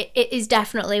 it is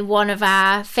definitely one of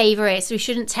our favourites. We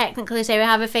shouldn't technically say we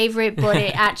have a favourite, but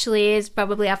it actually is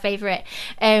probably our favourite.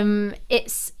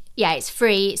 It's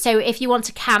free. So if you want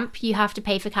to camp, you have to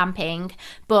pay for camping,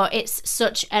 but it's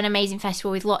such an amazing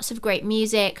festival with lots of great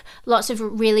music, lots of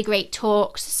really great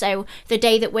talks. So the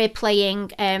day that we're playing,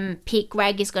 Pete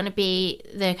Gregg is going to be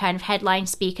the kind of headline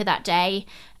speaker that day.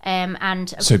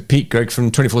 So Pete Gregg from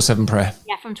 24/7 Prayer.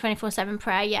 Yeah, from 24/7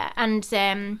 Prayer, yeah. And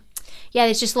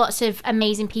there's just lots of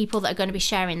amazing people that are going to be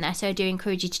sharing there. So I do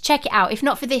encourage you to check it out. If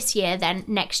not for this year, then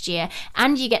next year.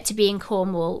 And you get to be in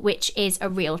Cornwall, which is a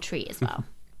real treat as well.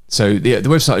 So the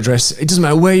website address, it doesn't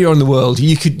matter where you're in the world,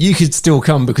 you could still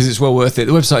come because it's well worth it.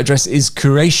 The website address is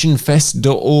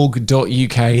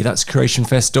creationfest.org.uk. That's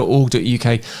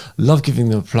creationfest.org.uk. Love giving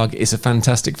them a plug. It's a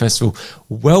fantastic festival.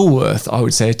 Well worth, I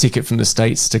would say, a ticket from the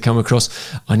States to come across.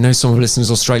 I know some of the listeners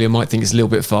in Australia might think it's a little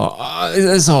bit far.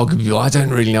 It's arguable. I don't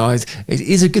really know. It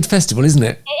is a good festival, isn't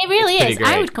it? It really is. Great.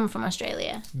 I would come from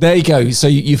Australia. There you go. So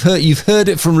you've heard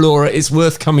it from Laura. It's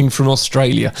worth coming from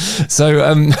Australia.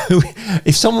 So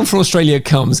if someone from Australia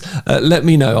comes, let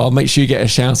me know. I'll make sure you get a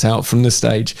shout out from the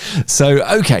stage. So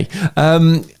okay,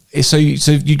 so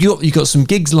you got some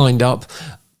gigs lined up.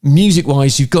 Music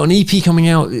wise, you've got an EP coming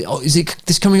out. Is it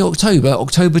this coming October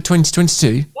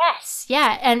 2022? Yes,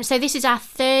 yeah. So this is our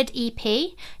third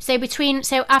EP. So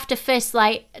after First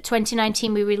Light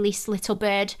 2019, we released Little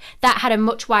Bird. That had a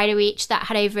much wider reach. That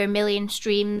had over 1 million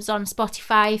streams on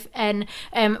Spotify, and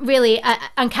really,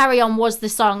 and Carry On was the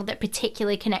song that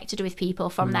particularly connected with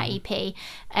people from that EP.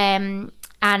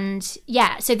 And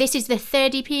yeah, so this is the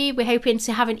third EP. We're hoping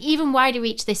to have an even wider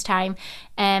reach this time.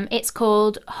 It's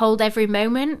called Hold Every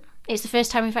Moment. it's the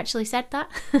first time we've actually said that.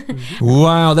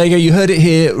 Wow, there you go. You heard it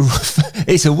here.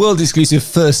 It's a world exclusive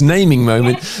first naming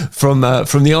moment from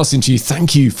the Artist Interview.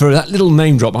 Thank you for that little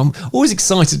name drop. I'm always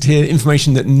excited to hear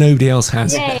information that nobody else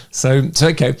has. Yay. So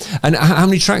okay. And how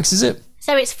many tracks is it?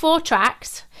 So it's 4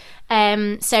 tracks.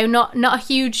 So not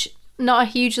a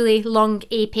hugely long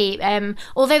EP.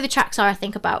 Although the tracks are, I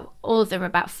think, all of them are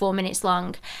about 4 minutes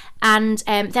long, and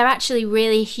they're actually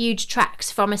really huge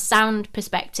tracks from a sound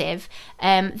perspective.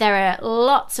 There are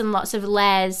lots and lots of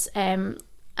layers.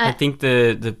 I think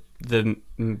the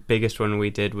biggest one we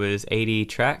did was 80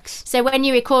 tracks. So when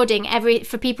you're recording,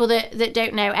 for people that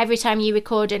don't know, every time you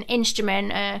record an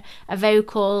instrument, a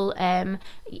vocal,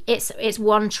 it's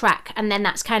one track, and then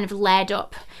that's kind of layered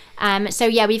up. So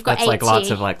yeah, we've got that's 80. like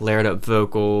lots of like layered up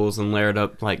vocals and layered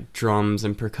up like drums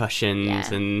and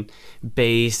percussions and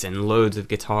bass and loads of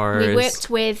guitars. We worked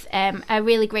with a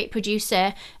really great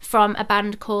producer from a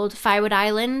band called Firewood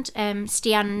Island,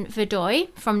 Stian Verdoy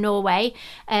from Norway.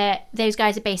 Those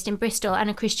guys are based in Bristol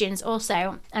and are Christians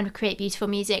also and create beautiful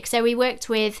music. So we worked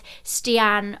with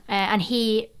Stian and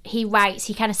he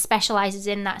kind of specialises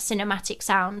in that cinematic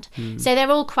sound. So they're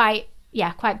all quite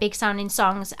big sounding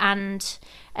songs, and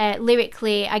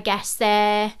lyrically, I guess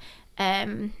they're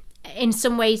in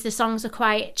some ways the songs are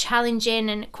quite challenging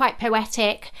and quite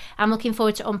poetic. I'm looking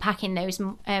forward to unpacking those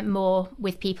more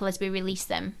with people as we release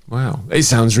them. Wow, it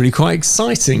sounds really quite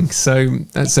exciting. So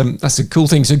that's a cool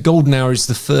thing. So Golden Hour is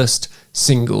the first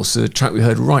single. So the track we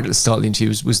heard right at the start of the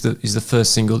interview is the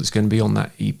first single that's going to be on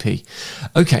that EP.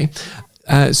 Okay,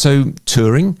 so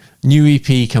touring, new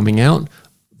EP coming out,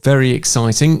 very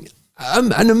exciting.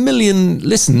 And 1 million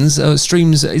listens,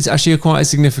 streams is actually quite a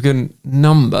significant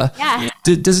number. Yeah.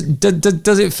 Does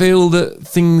it feel that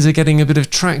things are getting a bit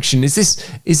of traction? Is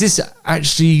this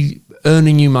actually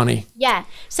earning you money? Yeah,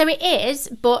 so it is,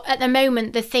 but at the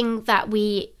moment, the thing that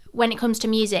when it comes to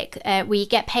music, we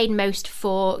get paid most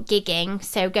for gigging,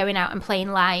 so going out and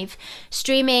playing live.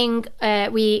 Streaming,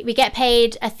 we get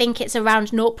paid, I think it's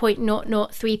around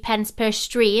 0.003 pence per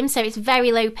stream, so it's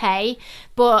very low pay,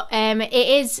 but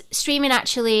streaming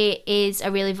actually is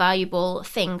a really valuable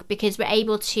thing because we're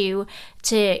able to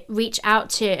reach out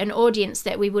to an audience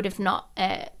that we would have not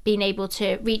been able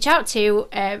to reach out to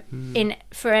in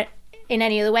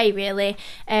any other way, really.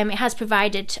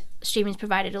 Streaming's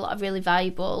provided a lot of really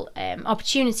valuable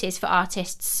opportunities for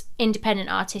artists, independent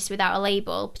artists without a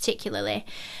label particularly.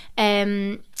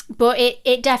 But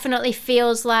it definitely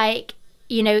feels like,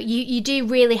 you know, you do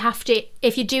really have to,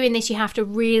 if you're doing this, you have to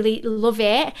really love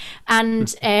it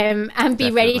and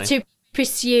be ready to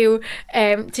pursue,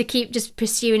 to keep just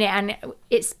pursuing it. And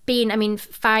it's been, I mean,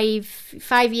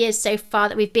 five years so far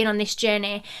that we've been on this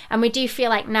journey, and we do feel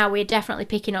like now we're definitely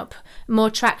picking up more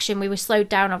traction. We were slowed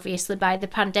down obviously by the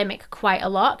pandemic quite a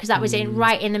lot because that was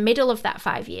right in the middle of that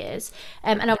 5 years,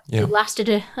 and obviously it lasted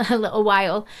a little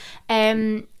while,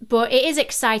 but it is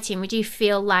exciting. We do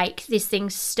feel like this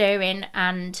thing's stirring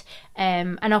and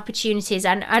opportunities,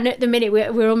 and at the minute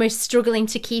we're almost struggling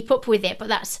to keep up with it, but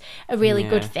that's a really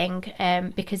good thing,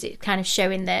 because it's kind of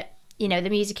showing that, you know,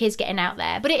 the music is getting out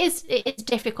there. But it's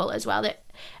difficult as well, that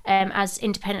as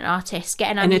independent artists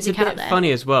getting our music out there. And it's a bit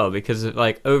funny as well because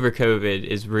like over COVID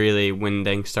is really when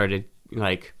things started,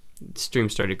 like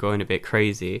streams started going a bit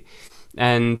crazy,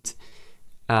 and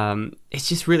it's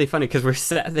just really funny because we're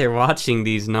sat there watching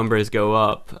these numbers go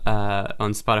up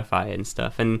on Spotify and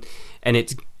stuff, and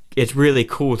it's really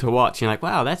cool to watch. You're like,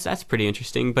 wow, that's pretty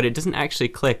interesting, but it doesn't actually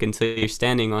click until you're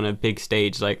standing on a big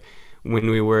stage, like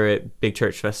when we were at Big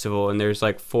Church Festival, and there's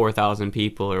like 4,000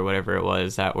 people or whatever it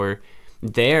was that were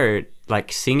there,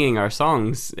 like singing our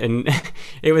songs, and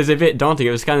it was a bit daunting. It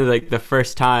was kind of like the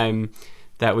first time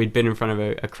that we'd been in front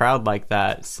of a crowd like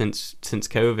that since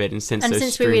COVID and since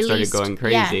those streams started going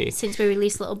crazy. Yeah, since we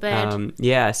released Little Bird.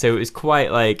 So it was quite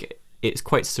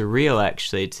surreal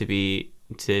actually to be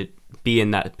in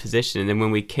that position. And then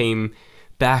when we came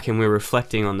back and we were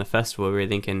reflecting on the festival, we were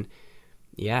thinking,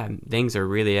 yeah, things are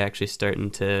really actually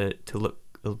starting to look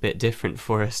a little bit different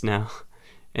for us now.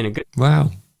 In a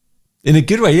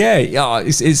good way, yeah.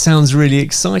 It sounds really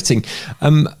exciting.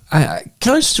 Can I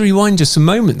just rewind just a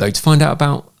moment though to find out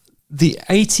about the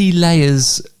 80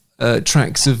 layers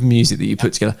tracks of music that you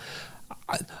put together?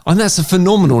 And that's a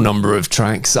phenomenal number of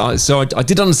tracks. So I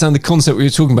did understand the concept we were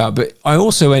talking about, but I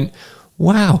also went,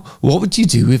 wow, what would you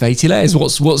do with 80 layers?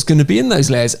 What's going to be in those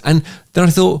layers? And then I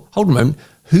thought, hold on a moment,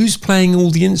 who's playing all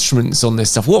the instruments on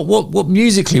this stuff? What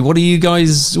musically? What are you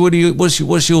guys?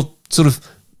 What's your sort of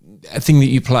thing that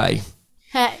you play?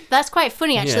 That's quite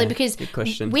funny actually, Yeah, because good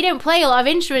question. we don't play a lot of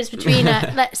instruments between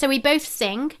so we both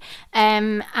sing,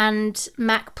 and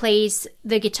Mac plays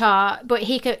the guitar, but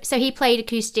he played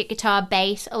acoustic guitar,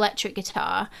 bass, electric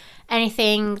guitar,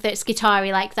 anything that's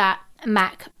guitar-y like that.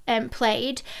 Mac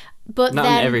played, but Not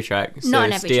then on every track. So not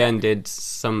on every Stian track. did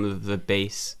some of the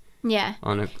bass Yeah.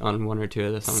 on one or two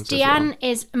of the songs. Stian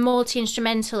is a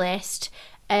multi-instrumentalist.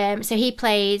 So he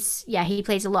plays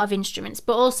a lot of instruments,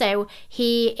 but also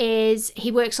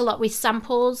he works a lot with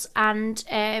samples and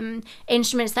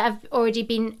instruments that have already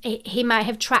been, he might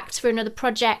have tracked for another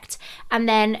project, and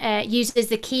then uses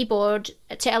the keyboard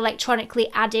to electronically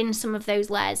add in some of those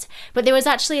layers. But there was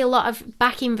actually a lot of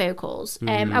backing vocals,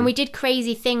 and we did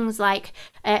crazy things like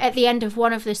at the end of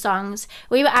one of the songs,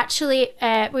 we were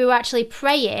actually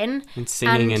praying and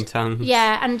singing in tongues.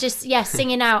 Yeah, and just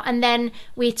singing out, and then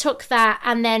we took that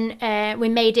and then we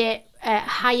made it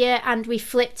higher and we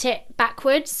flipped it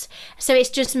backwards, so it's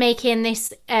just making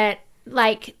this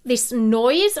like this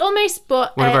noise almost,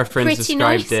 but One of our friends pretty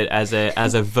described noise. it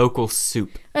as a vocal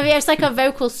soup. I mean, it's like a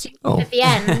vocal soup at the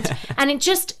end, and it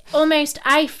just almost,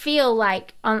 I feel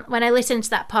like when I listen to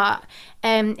that part,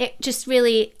 it just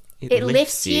really it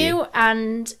lifts you,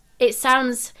 and it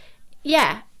sounds,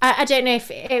 I don't know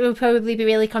if it would probably be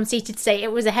really conceited to say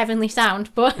it was a heavenly sound,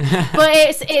 but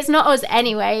it's not us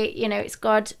anyway. You know, it's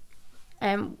God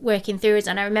working through us.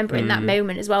 And I remember in that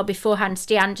moment as well, beforehand,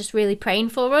 Stian just really praying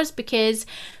for us, because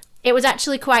it was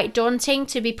actually quite daunting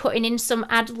to be putting in some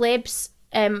ad libs,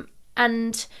 and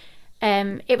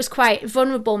it was quite a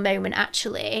vulnerable moment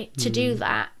actually to do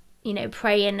that. You know,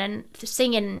 praying and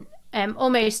singing.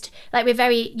 Almost like we're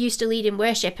very used to leading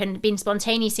worship and being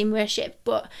spontaneous in worship,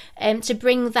 but to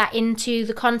bring that into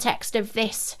the context of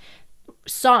this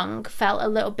song felt a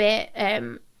little bit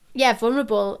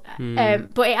vulnerable,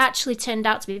 but it actually turned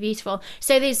out to be beautiful.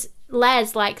 So there's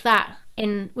layers like that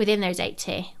within those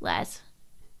 80 layers.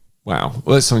 Wow,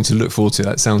 well, that's something to look forward to.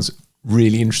 That sounds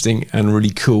really interesting and really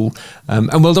cool,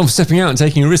 and well done for stepping out and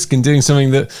taking a risk and doing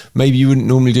something that maybe you wouldn't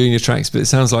normally do in your tracks, but it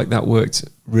sounds like that worked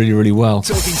really, really well.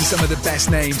 Talking to some of the best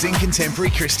names in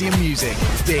contemporary Christian music.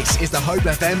 This is the Hope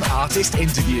FM Artist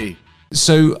Interview.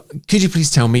 So could you please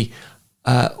tell me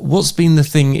what's been the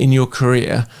thing in your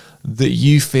career that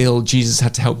you feel Jesus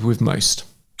had to help you with most?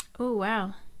 Oh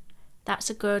wow, that's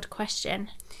a good question.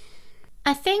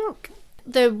 I think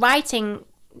the writing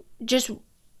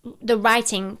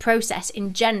process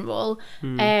in general,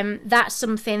 that's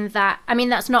something that, I mean,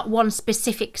 that's not one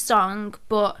specific song,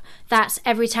 but that's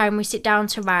every time we sit down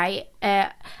to write.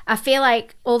 I feel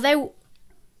like although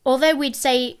we'd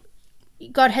say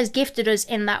God has gifted us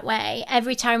in that way,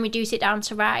 every time we do sit down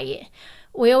to write,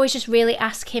 we always just really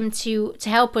ask him to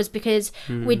help us, because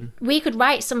we could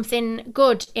write something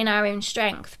good in our own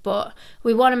strength, but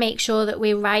we want to make sure that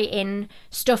we're writing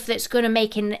stuff that's going to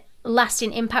make an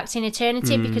lasting impact in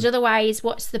eternity, because otherwise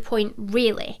what's the point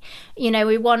really? You know,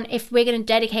 if we're going to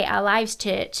dedicate our lives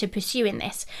to pursuing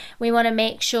this, we want to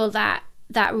make sure that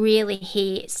really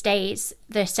he stays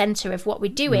the center of what we're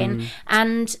doing.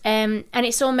 And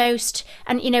it's almost,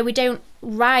 and you know, we don't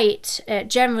write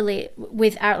generally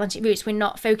with Our Atlantic Roots, we're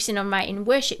not focusing on writing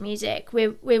worship music.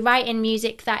 We're writing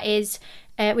music that is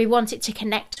we want it to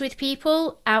connect with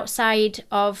people outside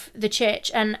of the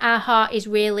church, and our heart is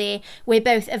really, we're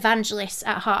both evangelists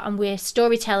at heart, and we're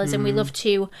storytellers, and we love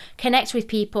to connect with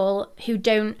people who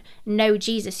don't know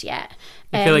Jesus yet.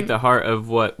 I feel like the heart of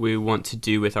what we want to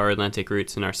do with Our Atlantic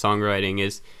Roots and our songwriting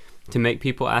is to make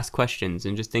people ask questions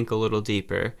and just think a little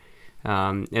deeper.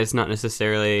 It's not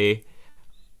necessarily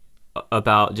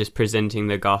about just presenting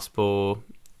the gospel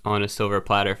on a silver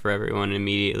platter for everyone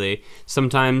immediately.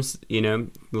 Sometimes, you know,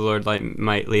 the Lord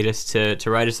might lead us to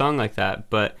write a song like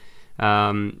that, but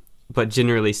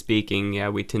generally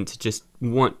speaking, we tend to just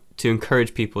want to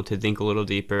encourage people to think a little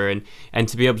deeper and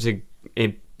to be able to,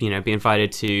 you know, be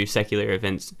invited to secular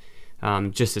events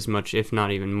just as much, if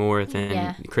not even more,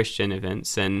 than Christian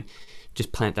events, and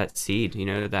just plant that seed, you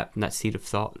know, that seed of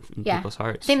thought in people's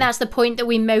hearts. I think that's the point that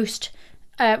we most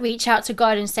reach out to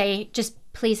God and say, just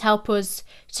please help us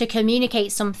to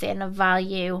communicate something of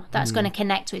value that's going to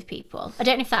connect with people. I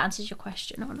don't know if that answers your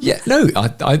question or not. Yeah, no,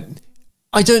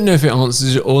 I don't know if it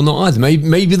answers it or not either.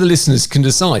 Maybe the listeners can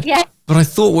decide. Yeah. But I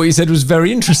thought what you said was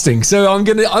very interesting. So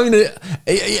maybe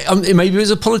it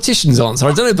was a politician's answer.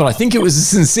 I don't know, but I think it was a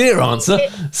sincere answer.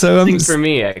 So I think for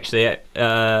me, actually,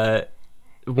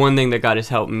 one thing that God has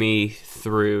helped me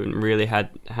through and really had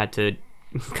to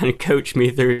kind of coach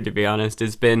me through, to be honest,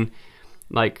 has been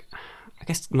like, I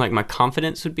guess like my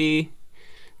confidence would be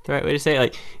the right way to say it.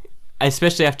 Like,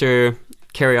 especially after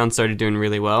Carry On started doing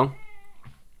really well,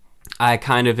 I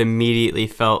kind of immediately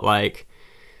felt like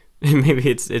maybe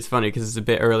it's funny because it's a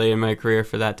bit early in my career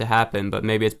for that to happen, but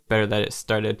maybe it's better that it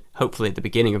started hopefully at the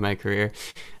beginning of my career.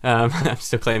 I'm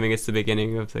still claiming it's the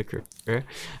beginning of the career.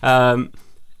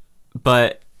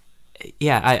 But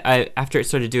yeah, I after it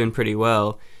started doing pretty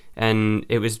well and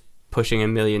it was pushing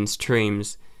 1 million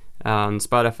streams on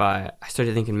Spotify, I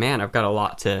started thinking, man, I've got a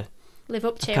lot to live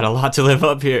up to. I've got a lot to live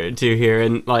up to here.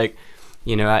 And like,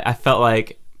 you know, I felt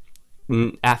like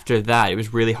after that it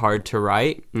was really hard to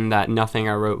write, and that nothing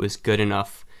I wrote was good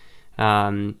enough,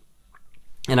 and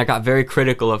I got very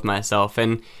critical of myself,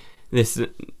 and this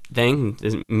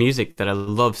music that I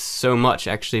love so much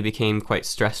actually became quite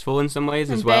stressful in some ways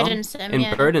as well,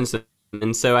 burdensome,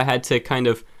 and so I had to kind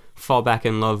of fall back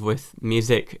in love with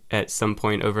music at some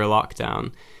point over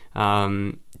lockdown,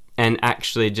 and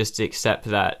actually just accept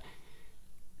that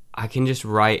I can just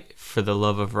write for the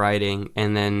love of writing,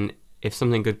 and then if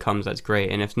something good comes, that's great.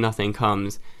 And if nothing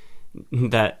comes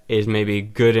that is maybe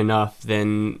good enough,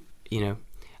 then, you know,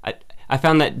 I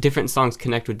found that different songs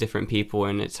connect with different people,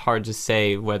 and it's hard to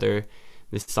say whether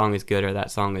this song is good or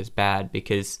that song is bad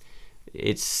because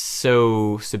it's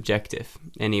so subjective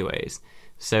anyways.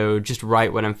 So just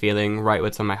write what I'm feeling, write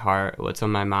what's on my heart, what's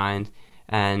on my mind,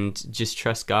 and just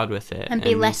trust God with it. And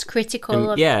be less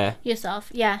critical of yourself.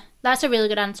 Yeah, that's a really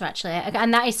good answer, actually.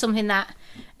 And that is something that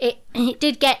it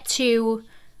did get to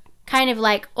kind of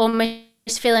like almost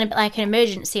feeling a bit like an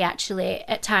emergency, actually,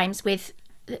 at times with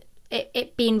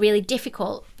it being really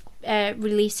difficult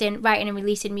writing and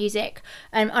releasing music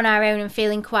on our own, and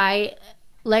feeling quite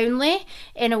lonely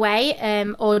in a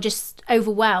way, or just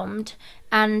overwhelmed.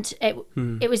 And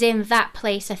it was in that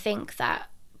place, I think, that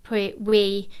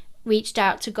we reached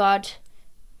out to God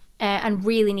and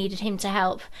really needed him to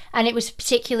help. And it was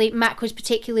Mac was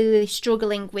particularly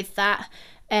struggling with that,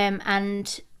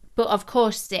 but of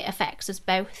course it affects us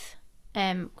both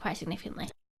quite significantly.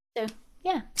 So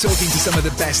yeah. Talking to some of the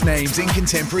best names in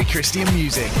contemporary Christian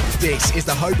music. This is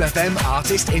the Hope FM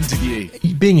Artist Interview.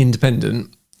 Being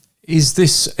independent, is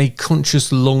this a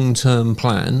conscious long-term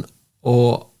plan,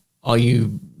 or are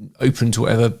you open to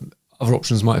whatever other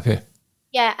options might appear?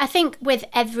 Yeah, I think with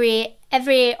every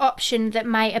option that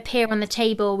might appear on the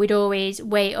table, we'd always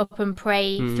wait up and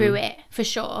pray through it, for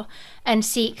sure, and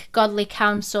seek godly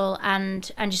counsel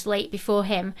and just lay it before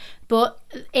him. But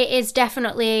it is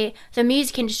definitely, the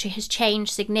music industry has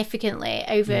changed significantly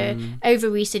over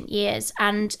recent years,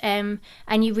 and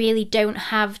you really don't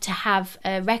have to have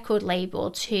a record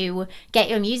label to get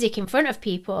your music in front of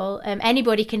people.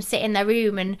 Anybody can sit in their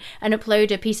room and upload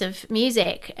a piece of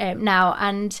music now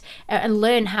and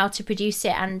learn how to produce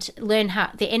it and learn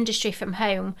how the industry from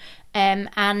home.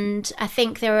 And I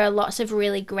think there are lots of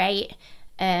really great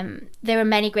there are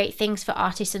many great things for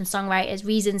artists and songwriters,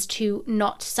 reasons to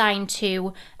not sign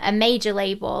to a major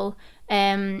label,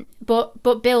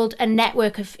 but build a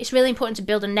network of, it's really important to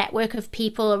build a network of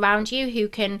people around you who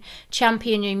can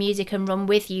champion your music and run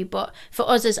with you. But for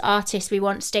us as artists, we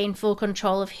want to stay in full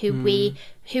control of who we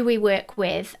work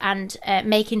with, and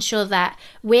making sure that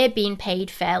we're being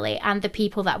paid fairly and the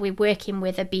people that we're working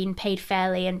with are being paid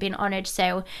fairly and being honoured.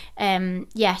 So so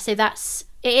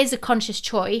it is a conscious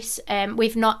choice.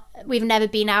 We've never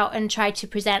been out and tried to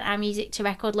present our music to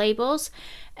record labels,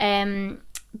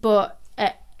 but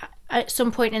at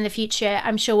some point in the future,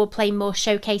 I'm sure we'll play more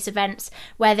showcase events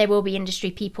where there will be industry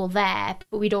people there,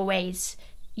 but we'd always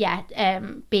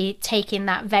be taking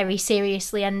that very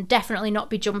seriously and definitely not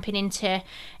be jumping into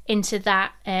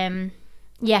that.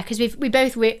 Because we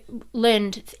both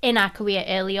learned in our career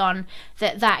early on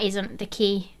that isn't the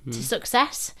key to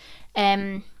success.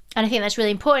 And I think that's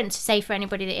really important to say for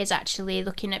anybody that is actually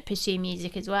looking at pursue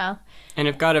music as well. And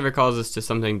if God ever calls us to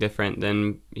something different,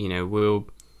 then, you know, we'll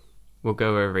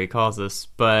go wherever he calls us.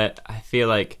 But I feel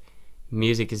like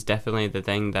music is definitely the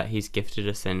thing that he's gifted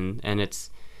us in, and it's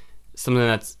something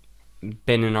that's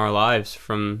been in our lives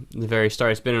from the very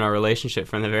start. It's been in our relationship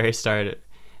from the very start,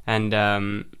 and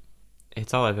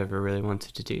it's all I've ever really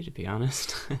wanted to do, to be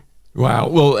honest. Wow.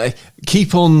 Well,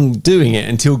 keep on doing it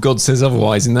until God says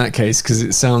otherwise in that case, because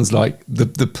it sounds like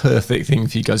the perfect thing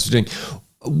for you guys to be doing.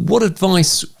 What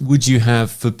advice would you have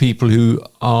for people who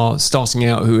are starting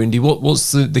out, who are indie?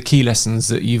 What's the key lessons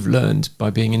that you've learned by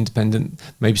being independent?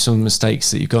 Maybe some of the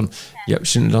mistakes that you've gone, yep,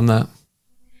 shouldn't have done that.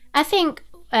 I think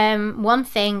one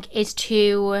thing is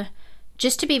to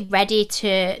be ready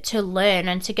to learn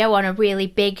and to go on a really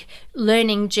big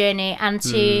learning journey, and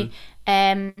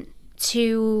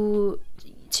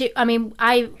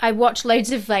I watch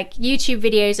loads of like YouTube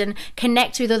videos and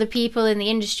connect with other people in the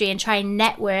industry and try and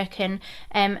network, and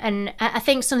I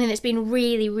think something that's been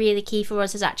really, really key for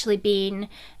us has actually been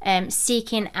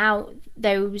seeking out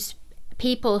those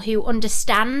people who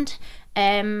understand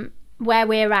where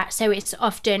we're at. So it's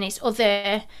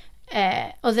other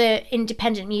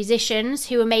independent musicians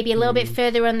who are maybe a little bit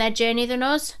further on their journey than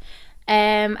us.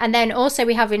 And then also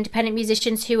we have independent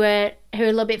musicians who are a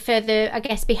little bit further, I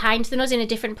guess, behind than us in a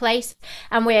different place.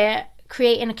 And we're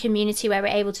creating a community where we're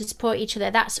able to support each other.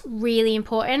 That's really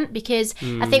important, because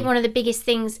I think one of the biggest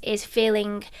things is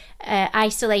feeling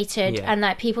isolated and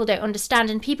that people don't understand,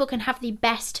 and people can have the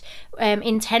best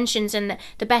intentions and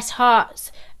the best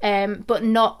hearts, but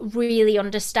not really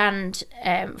understand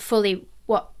fully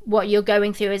what you're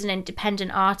going through as an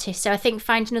independent artist. So I think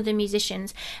finding other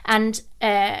musicians and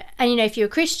you know, if you're a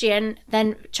Christian,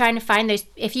 then trying to find those,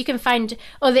 if you can find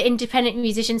other independent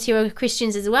musicians who are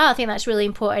Christians as well, I think that's really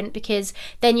important, because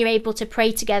then you're able to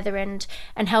pray together and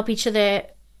help each other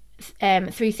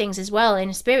through things as well in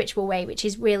a spiritual way, which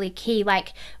is really key.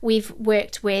 Like, we've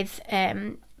worked with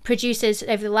producers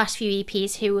over the last few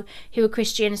EPs who are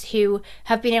Christians, who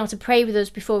have been able to pray with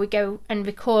us before we go and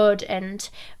record, and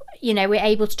you know, we're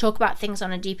able to talk about things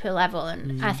on a deeper level,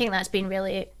 and I think that's been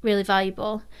really, really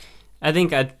valuable. I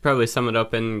think I'd probably sum it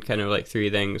up in kind of like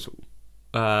three things.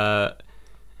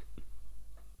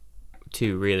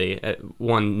 Two, really.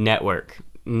 One,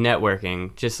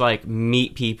 networking. Just like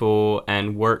meet people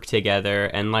and work together,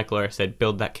 and like Laura said,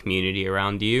 build that community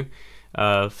around you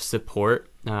of support.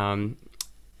 And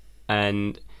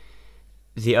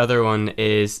the other one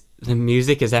is, the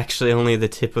music is actually only the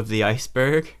tip of the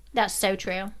iceberg. That's so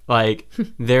true. Like,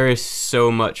 there is so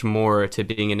much more to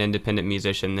being an independent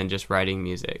musician than just writing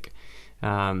music,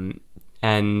 and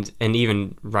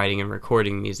even writing and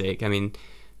recording music. I mean,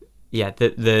 yeah,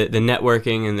 the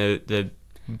networking and the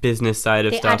business side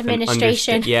of stuff,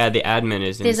 administration. The admin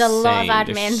is There's insane. a lot of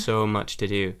admin. There's so much to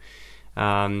do,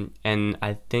 and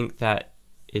I think that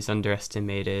is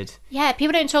underestimated. Yeah,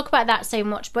 people don't talk about that so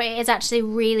much, but it is actually a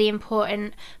really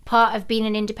important part of being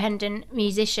an independent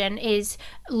musician, is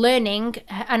learning.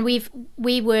 And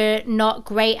we were not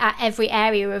great at every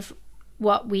area of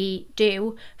what we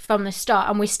do from the start,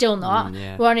 and we're still not.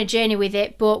 We're on a journey with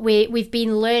it, but we've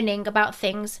been learning about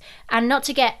things, and not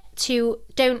to get too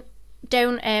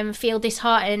don't feel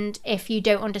disheartened if you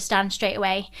don't understand straight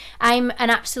away. I'm an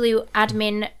absolute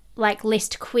admin, like,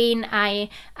 list queen.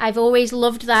 I've always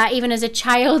loved that. Even as a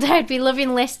child, I'd be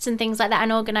loving lists and things like that,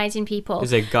 and organising people.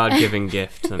 It's a God-given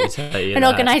gift, let me tell you. And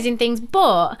organising things.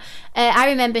 But I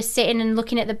remember sitting and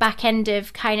looking at the back end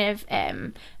of kind of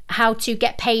how to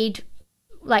get paid,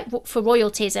 like, for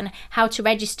royalties, and how to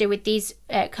register with these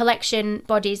collection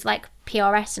bodies like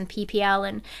PRS and PPL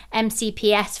and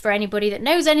MCPS, for anybody that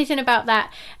knows anything about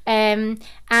that. And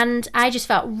I just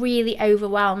felt really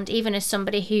overwhelmed, even as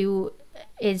somebody who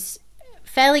is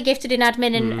fairly gifted in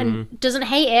admin and doesn't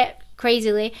hate it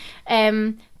crazily,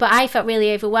 but I felt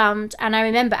really overwhelmed, and I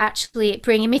remember actually it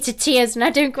bringing me to tears, and I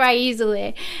don't cry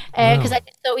easily, because I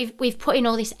just thought we've put in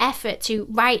all this effort to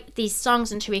write these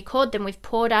songs and to record them. We've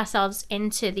poured ourselves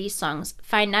into these songs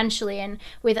financially and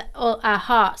with all our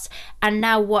hearts, and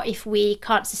now what if we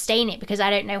can't sustain it because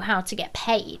I don't know how to get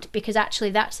paid? Because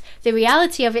actually that's the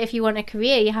reality of it. If you want a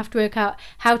career, you have to work out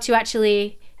how to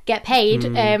actually get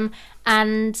paid.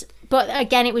 But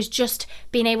again, it was just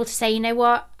being able to say, you know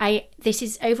what, this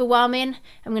is overwhelming.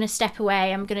 I'm going to step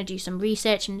away. I'm going to do some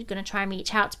research. I'm going to try and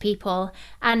reach out to people.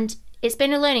 And it's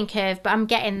been a learning curve, but I'm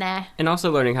getting there. And also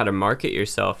learning how to market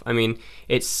yourself. I mean,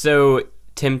 it's so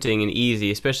tempting and easy,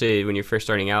 especially when you're first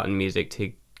starting out in music,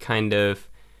 to kind of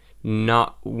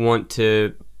not want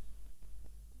to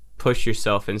push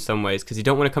yourself in some ways, because you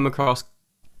don't want to come across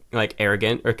like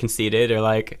arrogant or conceited, or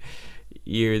like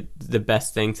you're the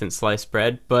best thing since sliced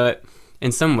bread. But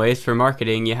in some ways, for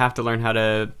marketing, you have to learn how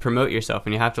to promote yourself,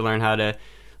 and you have to learn how to,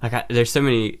 like, there's so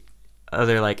many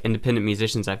other like independent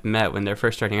musicians I've met when they're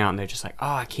first starting out, and they're just like,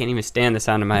 oh, I can't even stand the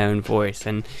sound of my own voice.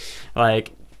 And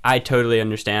like, I totally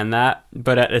understand that,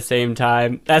 but at the same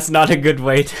time, that's not a good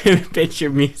way to pitch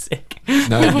your music.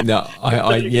 No,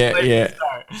 I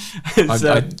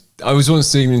was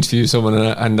once doing an interview with someone,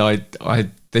 and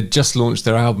they'd just launched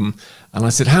their album, and I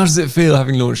said, how does it feel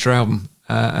having launched your album?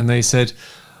 And they said,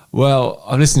 well,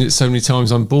 I've listened to it so many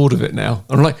times, I'm bored of it now.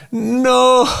 I'm like,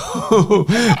 no.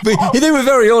 But they were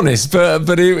very honest,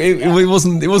 but it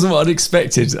wasn't what I'd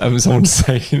expected someone to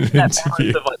say in an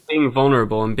interview. Of like being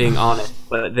vulnerable and being honest,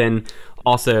 but then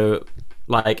also,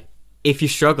 like, if you're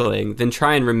struggling, then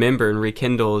try and remember and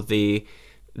rekindle the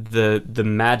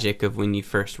magic of when you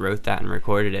first wrote that and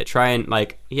recorded it. Try and,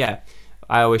 like,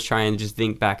 I always try and just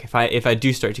think back. If I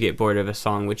do start to get bored of a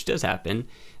song, which does happen,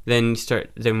 then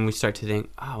we start to think,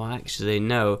 oh, well, actually,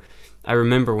 no, I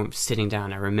remember sitting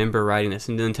down, I remember writing this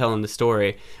and then telling the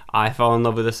story. I fall in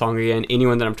love with the song again.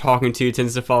 Anyone that I'm talking to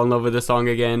tends to fall in love with the song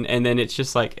again. And then it's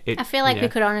just like... I feel like we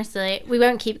could honestly... We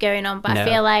won't keep going on, but I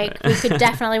feel like we could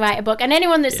definitely write a book. And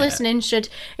anyone that's listening should,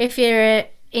 if you're a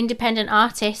independent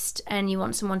artist and you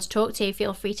want someone to talk to,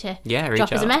 feel free to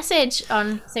drop us a message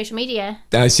on social media.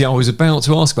 See, I was about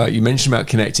to ask about, you mentioned about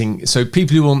connecting. So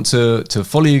people who want to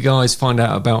follow you guys, find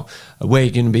out about where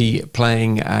you're going to be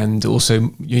playing and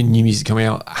also your new music coming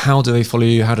out, how do they follow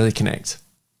you? How do they connect?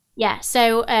 Yeah,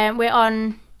 so we're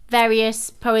on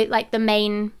various, probably like the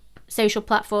main social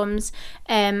platforms,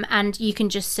 and you can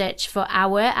just search for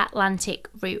Our Atlantic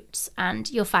Roots and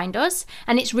you'll find us.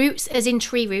 And it's roots as in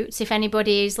tree roots. If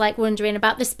anybody's like wondering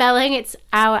about the spelling, it's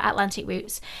Our Atlantic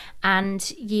Roots,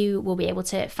 and you will be able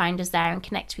to find us there and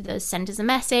connect with us, send us a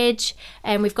message.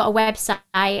 And we've got a website,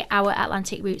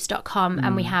 ouratlanticroots.com,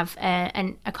 and we have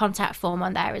a contact form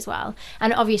on there as well.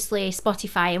 And obviously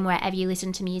Spotify and wherever you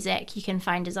listen to music, you can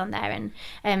find us on there.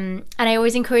 And I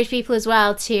always encourage people as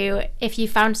well to, if you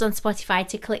found us on Spotify,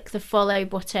 to click the follow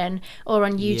button, or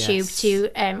on YouTube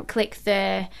to click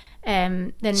the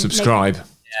subscribe.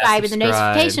 Subscribe with the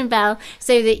notification bell,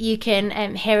 so that you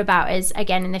can hear about us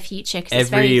again in the future.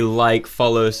 Every like,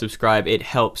 follow, subscribe, it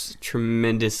helps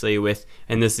tremendously with,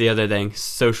 and this is the other thing,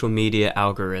 social media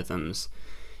algorithms.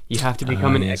 You have to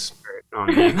become an expert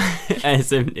on them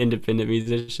as an independent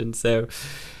musician. So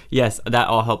yes, that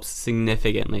all helps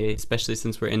significantly, especially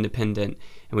since we're independent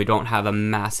and we don't have a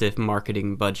massive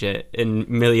marketing budget and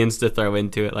millions to throw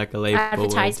into it like a label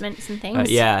advertisements and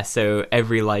things. So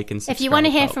every like and subscribe if you want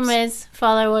to hear helps. from us,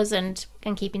 follow us and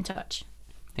keep in touch.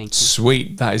 Thank you.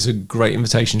 Sweet. That is a great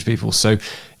invitation to people. So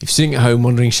if you're sitting at home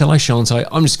wondering, shall I, shan't I?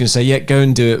 I'm just going to say, go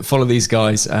and do it. Follow these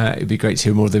guys. It'd be great to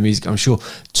hear more of their music, I'm sure.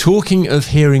 Talking of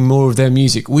hearing more of their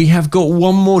music, we have got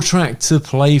one more track to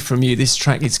play from you. This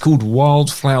track, it's called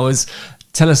Wildflowers.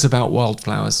 Tell us about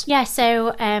Wildflowers. Yeah,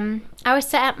 so I was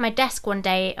sat at my desk one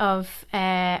day of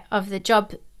my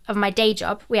day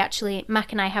job.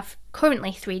 Mac and I have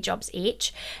currently 3 jobs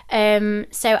each.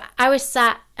 So I was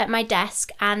sat at my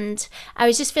desk and I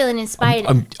was just feeling inspired.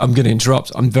 I'm going to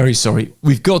interrupt. I'm very sorry.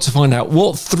 We've got to find out,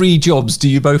 what 3 jobs do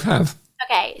you both have?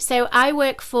 Okay, so I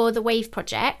work for the Wave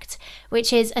Project,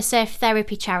 which is a surf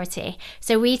therapy charity.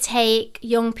 So we take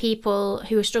young people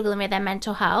who are struggling with their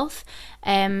mental health,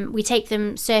 we take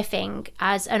them surfing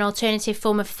as an alternative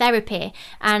form of therapy,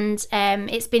 and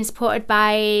it's been supported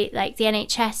by like the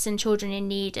NHS and Children in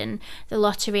Need and the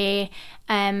Lottery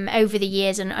over the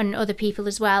years, and other people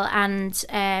as well. And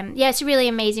it's a really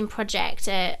amazing project,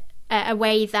 a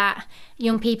way that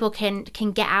young people can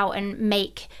get out and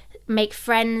make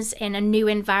friends in a new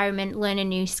environment, learn a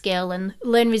new skill, and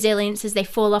learn resilience as they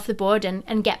fall off the board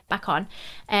and get back on.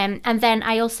 And then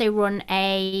I also run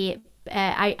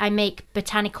I make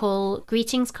botanical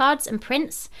greetings cards and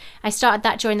prints. I started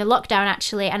that during the lockdown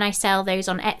actually, and I sell those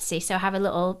on Etsy. So I have a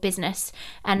little business,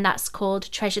 and that's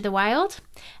called Treasure the Wild.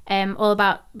 All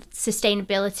about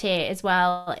sustainability as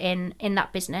well in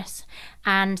that business.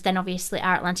 And then obviously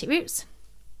Our Atlantic Roots.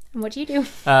 And what do you do?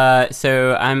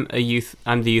 So I'm the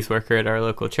youth worker at our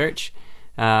local church,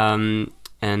 and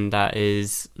that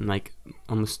is like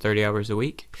almost 30 hours a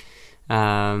week,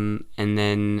 and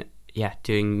then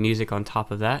doing music on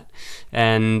top of that.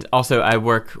 And also I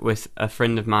work with a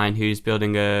friend of mine who's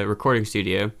building a recording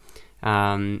studio,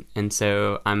 and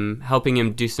so I'm helping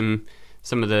him do some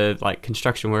of the like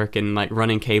construction work and like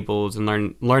running cables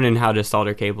and learning how to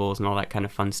solder cables and all that kind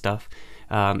of fun stuff.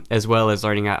 As well as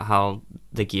learning out how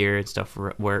the gear and stuff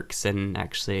works, and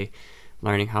actually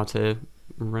learning how to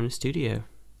run a studio.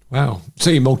 Wow. So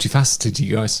you're multifaceted,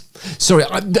 you guys. Sorry,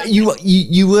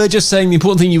 you were just saying the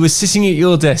important thing. You were sitting at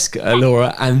your desk,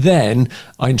 Laura, and then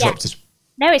I interrupted.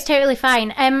 Yeah. No, it's totally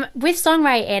fine. With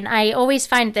songwriting, I always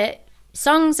find that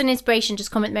songs and inspiration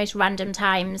just come at the most random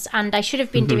times, and I should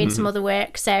have been doing some other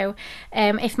work. So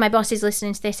if my boss is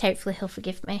listening to this, hopefully he'll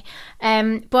forgive me.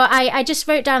 But I just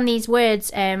wrote down these words,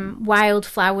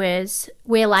 wildflowers.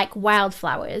 We're like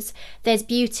wildflowers. There's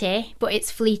beauty, but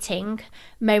it's fleeting.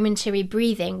 Momentary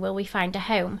breathing, will we find a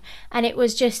home? And it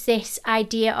was just this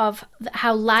idea of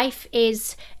how life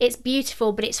is, it's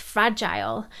beautiful, but it's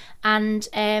fragile. And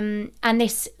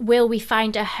this, will we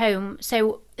find a home?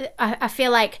 So I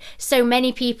feel like so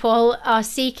many people are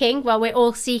seeking, well, we're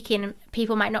all seeking,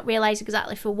 people might not realize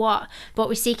exactly for what, but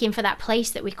we're seeking for that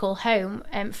place that we call home,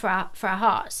 for our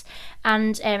hearts.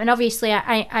 And obviously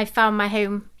I found my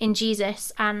home in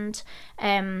Jesus, and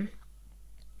and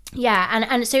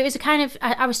so it was a kind of,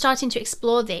 I was starting to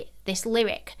explore this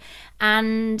lyric,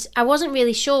 and I wasn't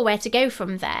really sure where to go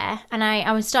from there, and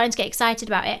I was starting to get excited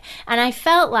about it, and I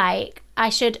felt like I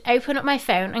should open up my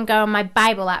phone and go on my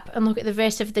Bible app and look at the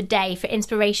verse of the day for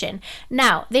inspiration.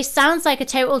 Now, this sounds like a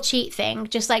total cheat thing,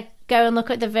 just like go and look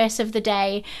at the verse of the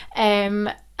day.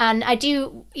 And I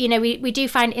do, we do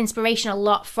find inspiration a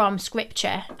lot from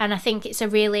scripture. And I think it's a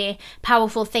really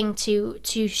powerful thing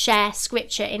to share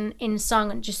scripture in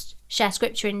song and just share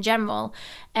scripture in general.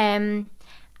 But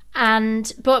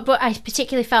I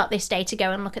particularly felt this day to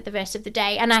go and look at the verse of the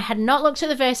day, and I had not looked at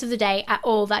the verse of the day at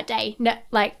all that day,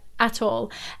 at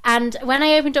all. And when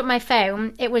I opened up my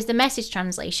phone, it was the Message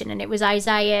translation, and it was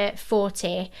Isaiah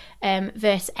 40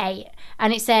 verse 8,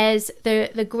 and it says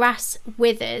the grass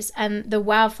withers and the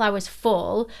wildflowers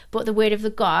fall, but the word of the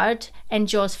God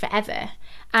endures forever.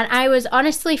 And I was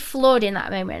honestly floored in that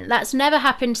moment. That's never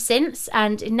happened since,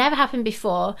 and it never happened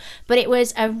before, but it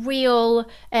was a real,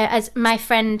 as my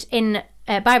friend in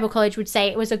Bible college would say,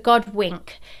 it was a God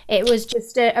wink. It was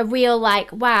just a real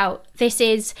wow, this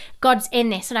is, God's in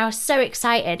this. And I was so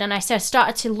excited, and I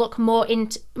started to look more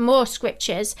into more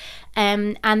scriptures,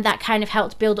 and that kind of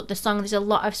helped build up the song. There's a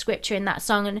lot of scripture in that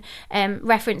song, and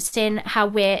referencing how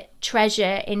we're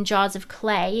treasure in jars of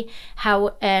clay,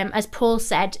 how as Paul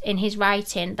said in his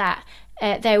writing, that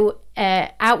though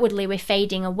outwardly we're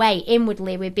fading away,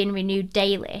 inwardly we're being renewed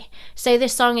daily. So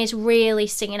this song is really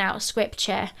singing out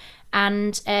scripture,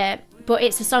 and but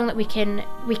it's a song that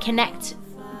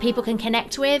people can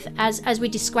connect with as we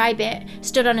describe it.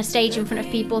 Stood on a stage in front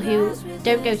of people who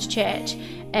don't go to church,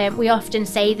 we often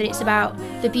say that it's about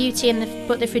the beauty and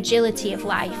the fragility of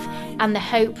life, and the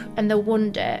hope and the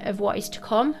wonder of what is to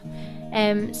come.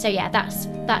 So yeah, that's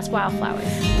Wildflowers.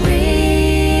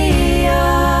 We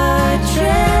are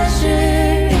treasure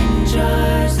in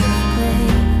jars of clay,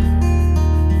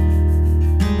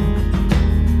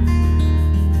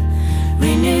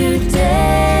 renewed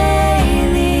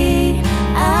daily,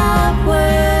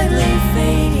 outwardly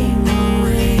fading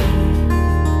away.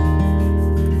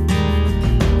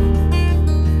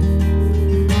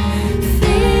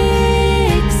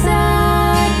 Fix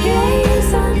our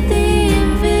gaze on the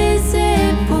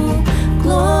invisible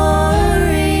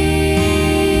glory,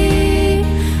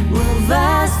 will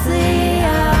vastly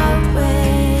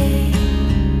outweigh.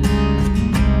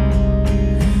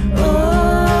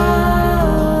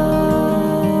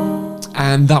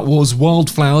 And that was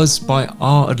Wildflowers by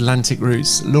Our Atlantic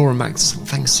Roots. Laura Max,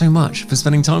 thanks so much for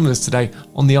spending time with us today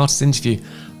on the artist interview.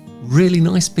 Really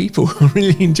nice people. I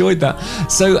really enjoyed that.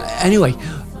 So anyway,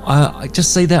 I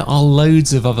just say there are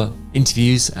loads of other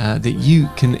interviews that you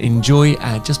can enjoy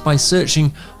just by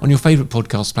searching on your favourite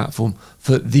podcast platform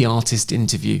for The Artist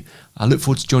Interview. I look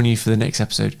forward to joining you for the next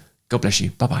episode. God bless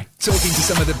you. Bye-bye. Talking to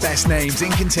some of the best names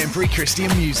in contemporary Christian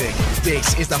music.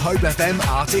 This is the Hope FM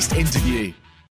Artist Interview.